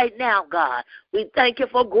you right now, God. We thank you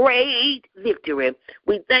for great victory.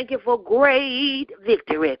 We thank you for great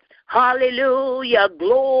victory. Hallelujah.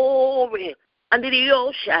 Glory under the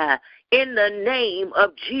ocean, in the name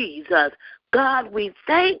of Jesus. God, we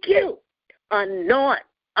thank you. Anoint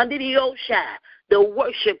under the ocean the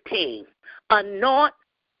worship team. Anoint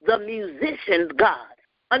the musicians, God,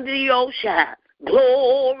 under the ocean.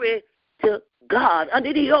 Glory to God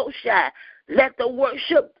under the ocean. Let the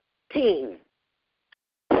worship team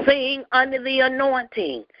sing under the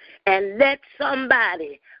anointing, and let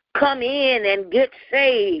somebody come in and get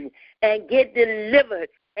saved and get delivered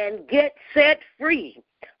and get set free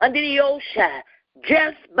under the ocean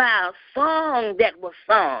just by a song that was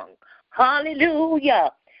sung.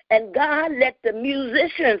 Hallelujah. And God, let the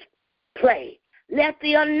musicians play. Let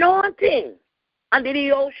the anointing under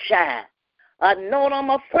the ocean anoint them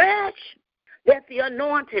afresh. Let the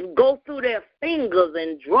anointing go through their fingers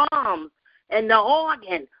and drums and the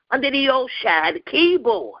organ under the ocean, the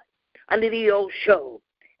keyboard under the ocean.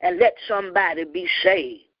 And let somebody be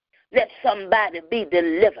saved. Let somebody be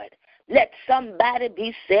delivered. Let somebody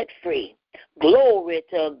be set free. Glory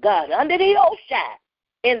to God under the ocean,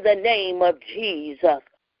 in the name of Jesus.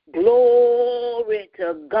 Glory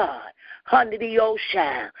to God under the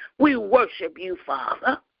ocean. We worship you,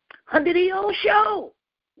 Father, under the ocean.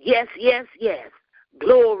 Yes, yes, yes.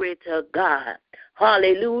 Glory to God.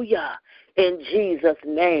 Hallelujah. In Jesus'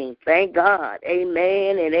 name. Thank God.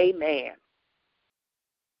 Amen and amen.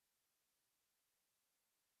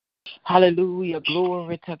 Hallelujah.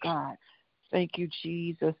 Glory to God. Thank you,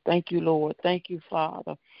 Jesus. Thank you, Lord. Thank you,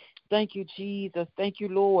 Father. Thank you, Jesus. Thank you,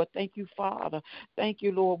 Lord. Thank you, Father. Thank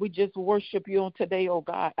you, Lord. We just worship you on today, oh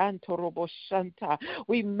God. Antorobo Shanta.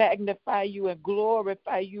 We magnify you and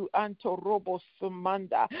glorify you. Antorobo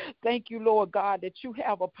Sumanda. Thank you, Lord God, that you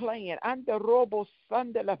have a plan. Antorobo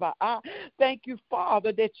Sandalaba. Thank you,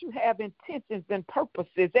 Father, that you have intentions and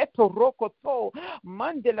purposes. Etorokoto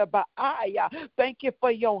Mandalaba. Thank you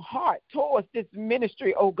for your heart towards this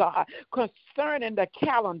ministry, oh God, concerning the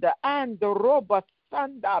calendar. Andoroba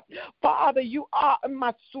Father, you are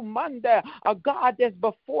Masumanda, a God that's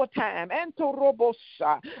before time.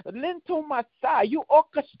 Antorobosa, Linto Masa, you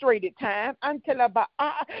orchestrated time until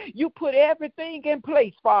you put everything in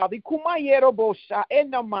place, Father. Kumayerobosha,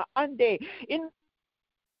 Enama Ande, in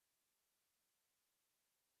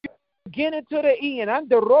beginning to the end,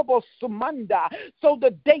 under Robo Sumanda. So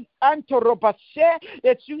the date under Robashe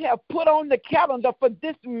that you have put on the calendar for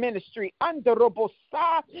this ministry, under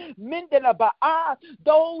Robosa, Mendelaba,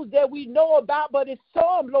 those that we know about, but it's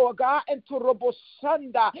some, Lord God, into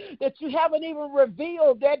Robosanda, that you haven't even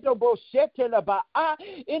revealed that Roboshetelaba,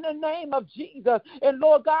 in the name of Jesus. And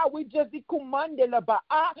Lord God, we just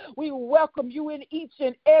we welcome you in each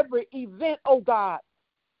and every event, oh God.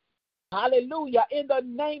 Hallelujah. In the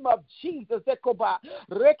name of Jesus.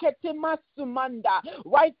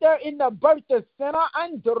 Right there in the birth center.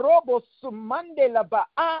 Androbo sumande laba.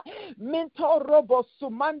 Mentorobo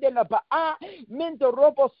sumande laba.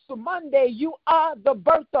 Mentorobo sumande. You are the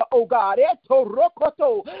birther, oh God.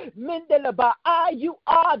 Etorokoto. Mendelaba. You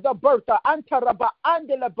are the birther. Antaraba.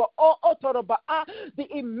 Andelaba. Otoraba. The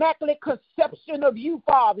immaculate conception of you,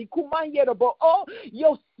 Father. Kumayerabo.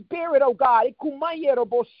 Your spirit, oh God.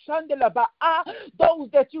 Kumayerabo. Shandela. Those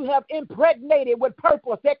that you have impregnated with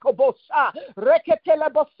purpose,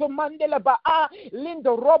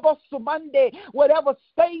 whatever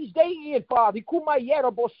stage they in, Father,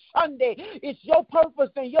 it's your purpose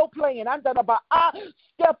and your plan.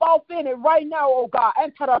 Step off in it right now, oh God.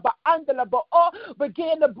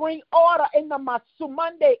 Begin to bring order in the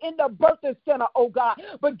Masumande, in the birthing center, oh God.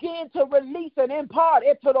 Begin to release and impart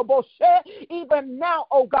it to the Boshe, even now,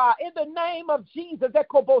 oh God, in the name of Jesus.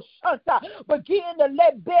 Begin to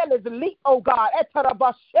let bellies leap, oh God.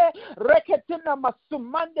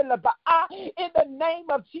 In the name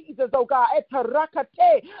of Jesus, oh God.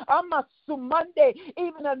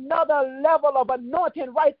 Even another level of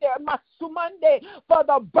anointing right there. For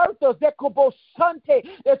the birthers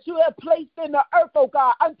that you have placed in the earth, oh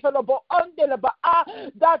God.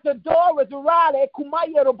 Dr. Doris Riley,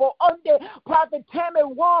 Prophet Tammy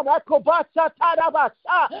Warren,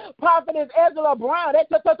 Prophetess Ezra Brown,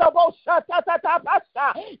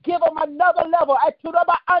 give them another level.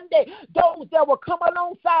 Those that will come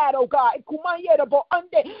alongside, oh God.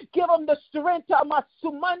 Give them the strength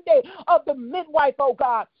of the midwife, oh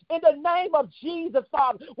God. In the name of Jesus,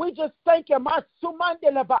 Father, we just thank you,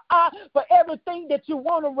 for everything that you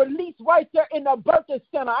want to release right there in the birthing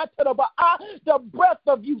center. The breath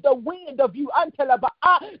of you, the wind of you,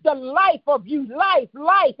 the life of you, life.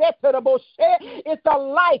 It's a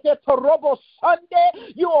life. Sunday.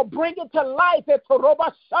 You will bring it to life in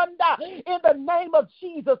the name of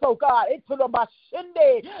Jesus, oh God.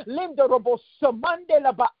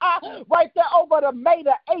 Right there over the May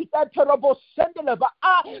the 8th,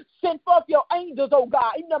 send forth your angels, oh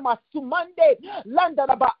God, in the Masumande,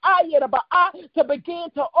 to begin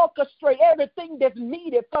to orchestrate everything that's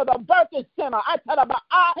needed for the birthing center.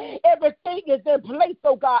 Everything is in place,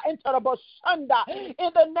 oh God, in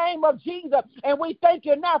the name of Jesus. And we thank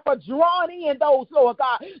you now for drawing in those, Lord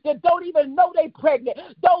God, that don't even know they're pregnant.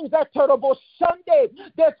 Those that terrible Sunday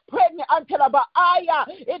that's pregnant until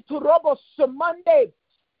it's Monday.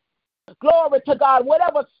 Glory to God.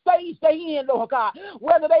 Whatever stage they in, Lord God,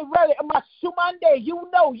 whether they ready, you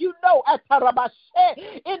know,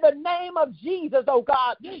 in the name of Jesus, oh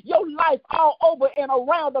God, your life all over and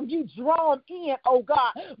around them, you draw them in, oh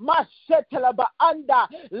God.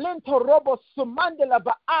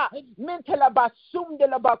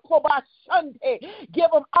 Give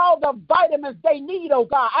them all the vitamins they need, oh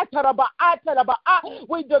God.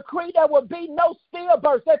 We decree there will be no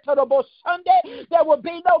stillbirths. There will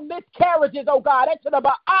be no miscarriages, oh God.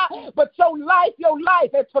 But your life, your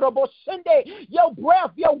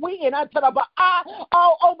breath, your wind,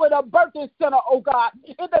 all over the birthing center, oh God.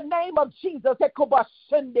 In the name of Jesus,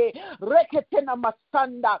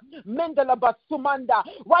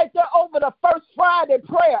 right there over the first Friday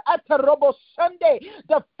prayer,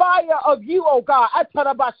 the fire of you, oh God.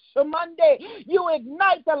 You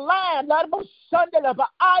ignite the line,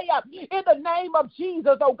 in the name of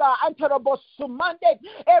Jesus, oh God.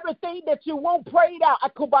 Everything everything that you want prayed out.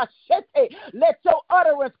 Let your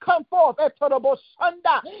utterance come forth. In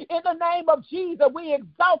the name of Jesus, we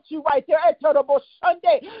exalt you right there.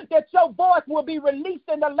 That your voice will be released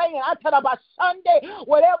in the land.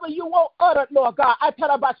 Whatever you want uttered, Lord God.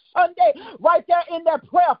 Right there in that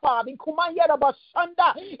prayer, Father. In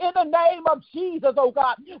the name of Jesus, oh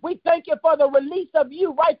God. We thank you for the release of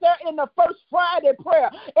you right there in the first Friday prayer.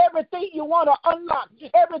 Everything you want to unlock,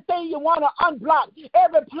 everything you want to unblock,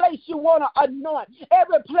 every place you want to anoint,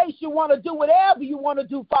 every place you want to do whatever you want to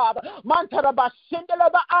do, Father.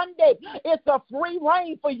 It's a free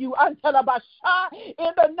reign for you. In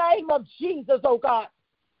the name of Jesus, oh God.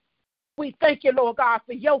 We thank you, Lord God,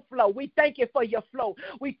 for your flow. We thank you for your flow.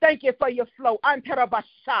 We thank you for your flow.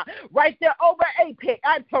 Right there over APEC.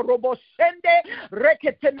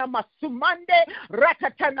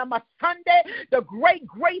 The great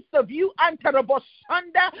grace of you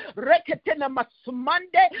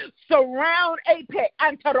surround APEC.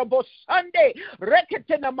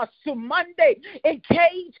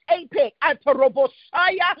 Engage APEC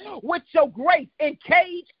with your grace.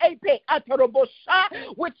 Engage APEC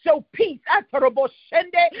with your peace.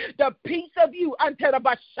 The peace of you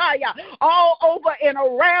all over and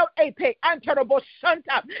around APEC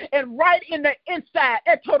and right in the inside.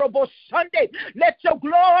 Let your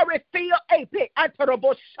glory fill APEC.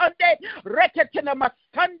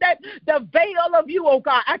 The veil of you, oh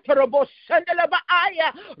God.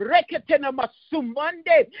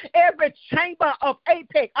 Every chamber of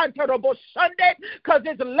APEC because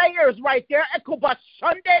it's layers right there.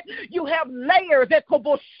 You have layers.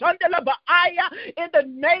 In the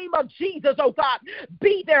name of Jesus, oh God,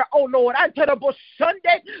 be there, oh Lord,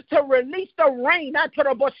 to release the rain.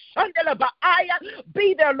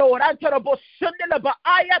 Be there, Lord,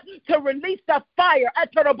 to release the fire.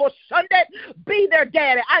 Be there,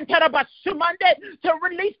 Daddy, to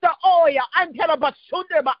release the oil.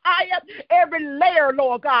 Every layer,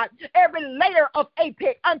 Lord God, every layer of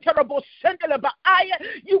APEC.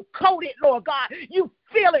 You coat it, Lord God. You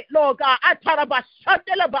feel it, Lord God.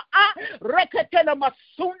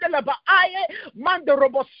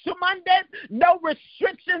 No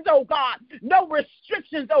restrictions, oh God. No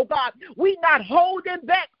restrictions, oh God. We not holding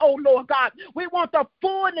back, oh Lord God. We want the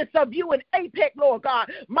fullness of you in APEC, Lord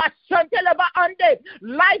God.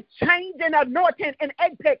 Life-changing anointing in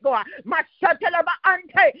APEC, God.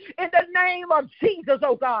 In the name of Jesus,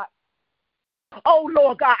 oh God. Oh,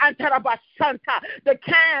 Lord God, the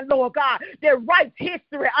kind, Lord God, that writes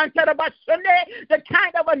history, the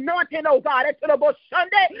kind of anointing, oh God, that's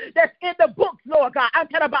in the books, Lord God,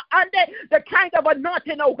 the kind of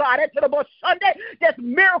anointing, oh God, that's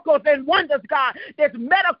miracles and wonders, God, that's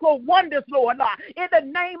medical wonders, Lord God, in the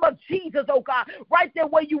name of Jesus, oh God, right there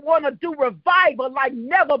where you want to do revival like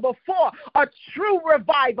never before, a true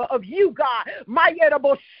revival of you, God, right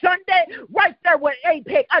there with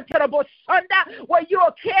APEC, where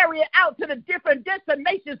you'll carry it out to the different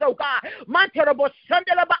destinations, oh God.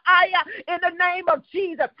 In the name of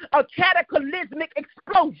Jesus, a cataclysmic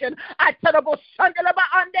explosion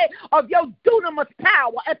of your dunamis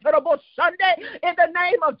power in the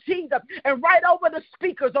name of Jesus. And right over the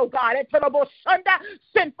speakers, oh God,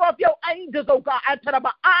 send forth your angels, oh God,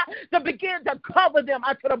 to begin to cover them,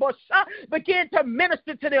 begin to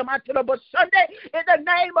minister to them in the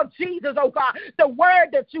name of Jesus, oh God. The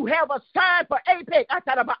word that you have assigned for APEC,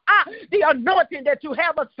 the anointing that you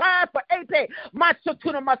have assigned for APEC,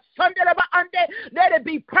 let it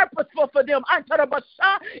be purposeful for them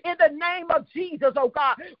in the name of Jesus, oh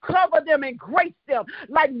God. Cover them and grace them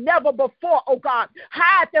like never before, oh God.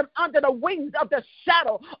 Hide them under the wings of the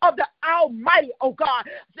shadow of the Almighty, oh God.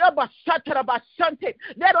 Let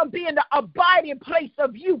them be in the abiding place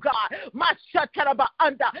of you, God.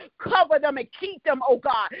 Cover them and keep them, oh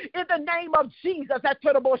God, in the name of Jesus.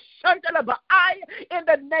 In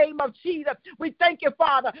the name of Jesus, we thank you,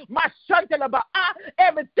 Father.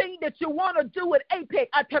 Everything that you want to do with APEC,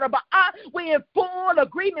 we in full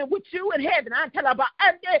agreement with you in heaven.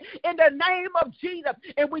 In the name of Jesus,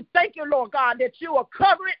 and we thank you, Lord God, that you will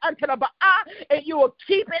cover it and you will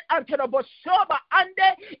keep it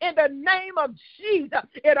in the name of Jesus.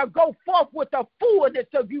 It'll go forth with the fullness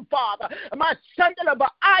of you, Father.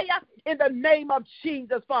 In the name of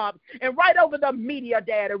Jesus, Father. And right over the media,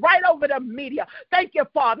 Daddy, right over the media. Thank you,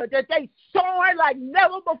 Father, that they soaring like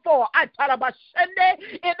never before. In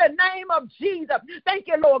the name of Jesus. Thank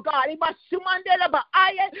you, Lord God.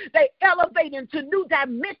 They elevate into new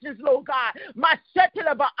dimensions, Lord God.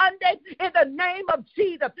 In the name of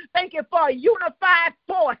Jesus. Thank you for a unified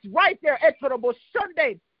force right there at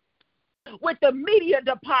Sunday. with the media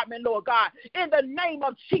department, Lord God, in the name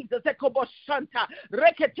of Jesus. The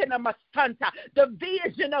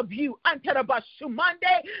vision of you,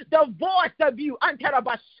 the voice of you,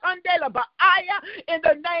 in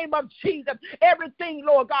the name of Jesus. Everything,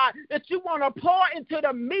 Lord God, that you want to pour into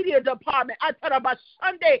the media department,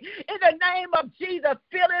 in the name of Jesus,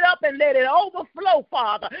 fill it up and let it overflow,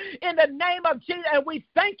 Father, in the name of Jesus. And we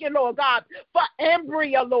thank you, Lord God, for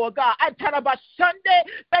Ambria, Lord God.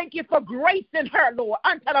 Thank you for grace in her, Lord.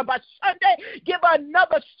 Give her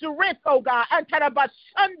another strength, oh God. In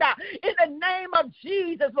the name of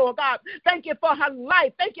Jesus, Lord God. Thank you for her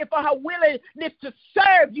life. Thank you for her willingness to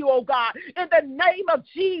serve you, oh God. In the name of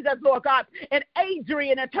Jesus, Lord God. And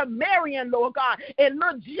Adrian and Tamarian, Lord God. And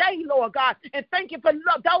little Jay, Lord God. And thank you for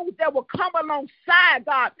those that will come alongside,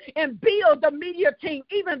 God, and build the media team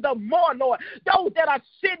even the more, Lord. Those that are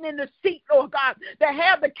sitting in the seat, Lord God, that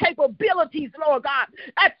have the capabilities, Lord God.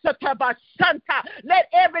 Let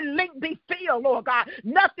every link be filled, Lord God.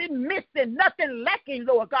 Nothing missing, nothing lacking,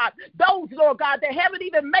 Lord God. Those, Lord God, that haven't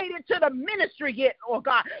even made it to the ministry yet, Lord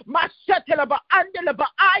God.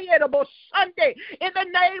 In the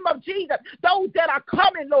name of Jesus, those that are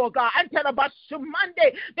coming, Lord God,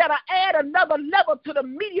 that are add another level to the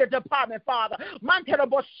media department, Father.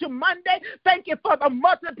 Thank you for the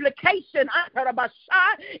multiplication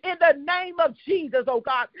in the name of Jesus, oh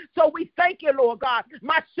God. So we thank you, Lord God,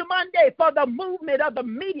 for the movement of the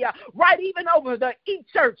media right even over the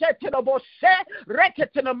e-church.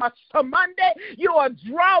 You will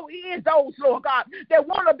draw in those, Lord God, that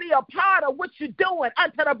want to be a part of what you're doing.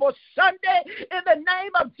 In the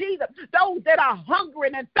name of Jesus, those that are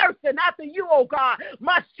hungering and thirsting after you, oh God. In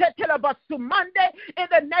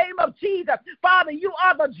the name of Jesus, Father, you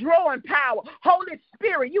are the drawing power. Holy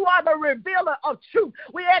Spirit, you are the revealer of truth.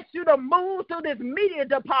 We ask you to move through this media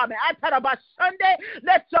department.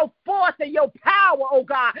 Let your force and your power, oh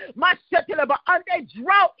God,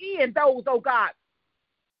 draw in those, oh God,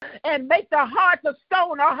 and make the hearts of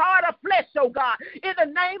stone a heart of flesh, oh God, in the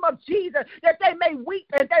name of Jesus, that they may weep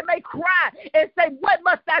and they may cry and say, what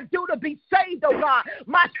must I do to be saved, oh God?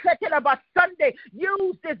 Sunday,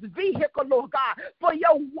 use this vehicle, Lord God, for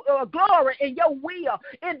your glory and your will,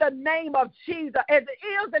 in the name of Jesus. As it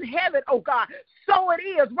is in heaven, oh God, so it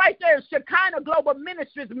is right there in Shekinah Global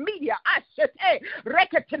Ministries Media.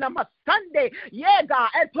 Sunday, yeah, God,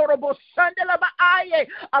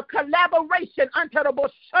 a collaboration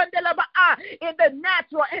in the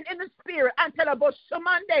natural and in the spirit,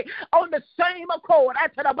 on the same accord,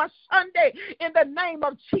 in the name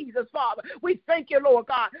of Jesus, Father. We thank you, Lord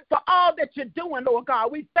God, for all that you're doing, Lord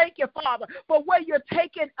God. We thank you, Father, for where you're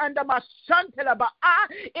taking under my son,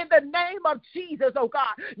 in the name of Jesus, oh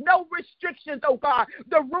God. No restrictions, oh God.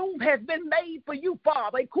 The room has been made for you,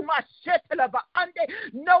 Father.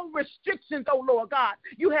 No restrictions, oh Lord God.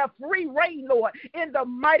 You have free reign, Lord, in the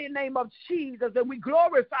mighty name of Jesus, and we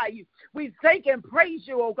glorify you. We thank and praise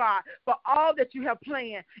you, oh God, for all that you have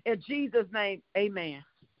planned. In Jesus' name, amen.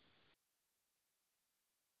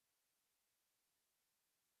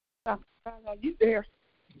 Are you there?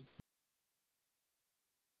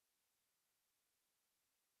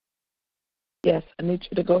 Yes, I need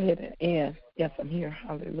you to go ahead and end. Yes, I'm here.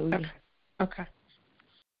 Hallelujah. Okay.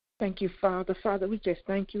 Thank you, Father. Father, we just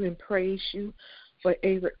thank you and praise you for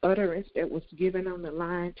every utterance that was given on the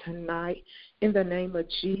line tonight. In the name of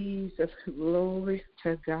Jesus, glory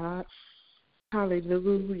to God.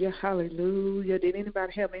 Hallelujah, hallelujah. Did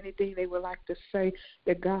anybody have anything they would like to say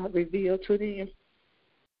that God revealed to them?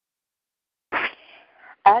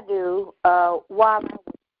 I do. While I was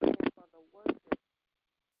praying for the worship,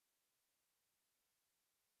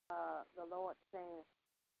 the Lord saying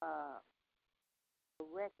the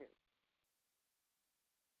record.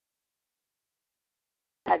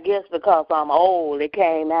 I guess because I'm old, it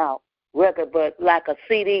came out record, but like a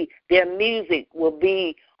CD, their music will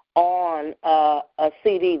be on a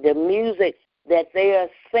CD. The music that they are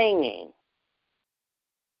singing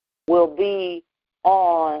will be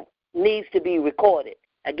on, needs to be recorded.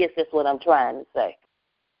 I guess that's what I'm trying to say.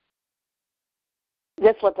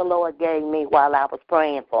 That's what the Lord gave me while I was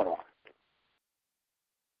praying for them.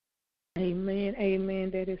 Amen,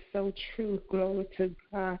 amen. That is so true. Glory to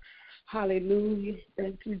God. Hallelujah.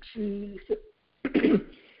 Thank you, Jesus.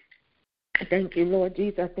 Thank you, Lord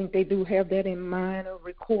Jesus. I think they do have that in mind of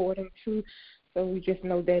recording too. So we just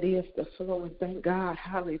know that is the flow. And thank God.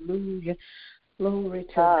 Hallelujah. Glory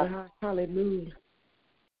to God. Hallelujah.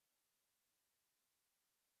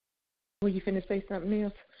 Were you finna say something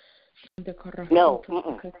else? No.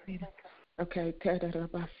 Okay,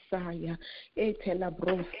 Tedarabasaya,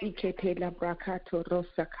 Etelabrosi, Ketelabrakato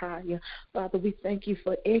Rosakaya. Father, we thank you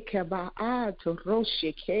for Ekebaato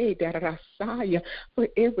Roshike Darasaya, for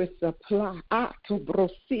every supply to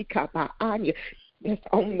Brosika Baanya that's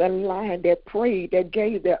on the line, that prayed, that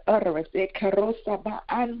gave their utterance. Ekarosa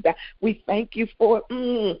Baanda. We thank you for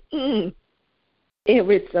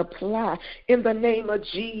every supply in the name of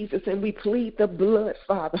Jesus, and we plead the blood,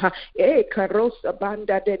 Father. Karosa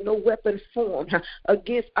Banda, that no weapon formed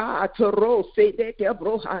against our Torose,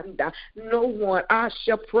 no one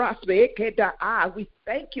shall prosper. We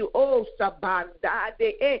thank you, oh Sabanda,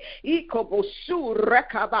 Ikobosu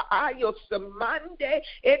Rekaba Ayo Samande,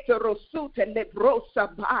 Eterosute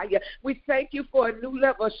Lebrosa Baya. We thank you for a new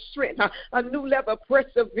level of strength, a new level of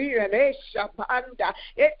perseverance. Eshabanda,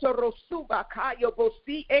 Eterosuba Kayo.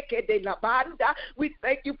 We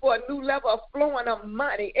thank you for a new level of flowing of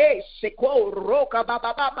money. And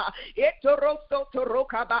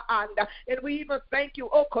we even thank you,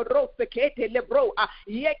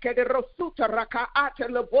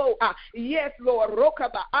 yes, Lord,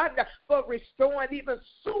 for restoring even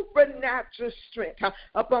supernatural strength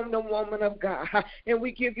upon the woman of God. And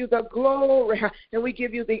we give you the glory and we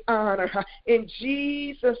give you the honor. In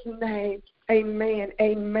Jesus' name, amen,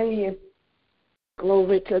 amen.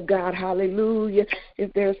 Glory to God. Hallelujah.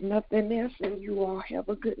 If there's nothing else, then you all have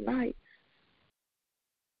a good night.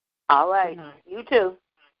 All right. You too.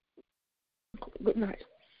 Good night.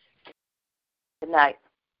 Good night.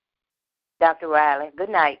 Dr. Riley, good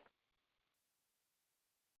night.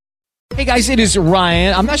 Hey guys, it is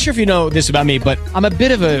Ryan. I'm not sure if you know this about me, but I'm a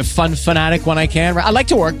bit of a fun fanatic when I can. I like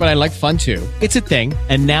to work, but I like fun too. It's a thing.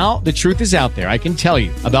 And now the truth is out there. I can tell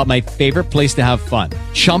you about my favorite place to have fun.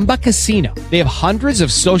 Chumba Casino. They have hundreds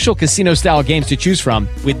of social casino style games to choose from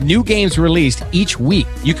with new games released each week.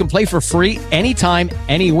 You can play for free anytime,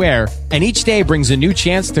 anywhere. And each day brings a new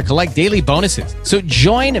chance to collect daily bonuses. So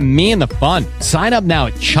join me in the fun. Sign up now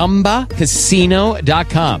at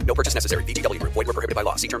ChumbaCasino.com. No purchase necessary. VGW Group. Void where prohibited by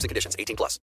law. See terms and conditions. 18+.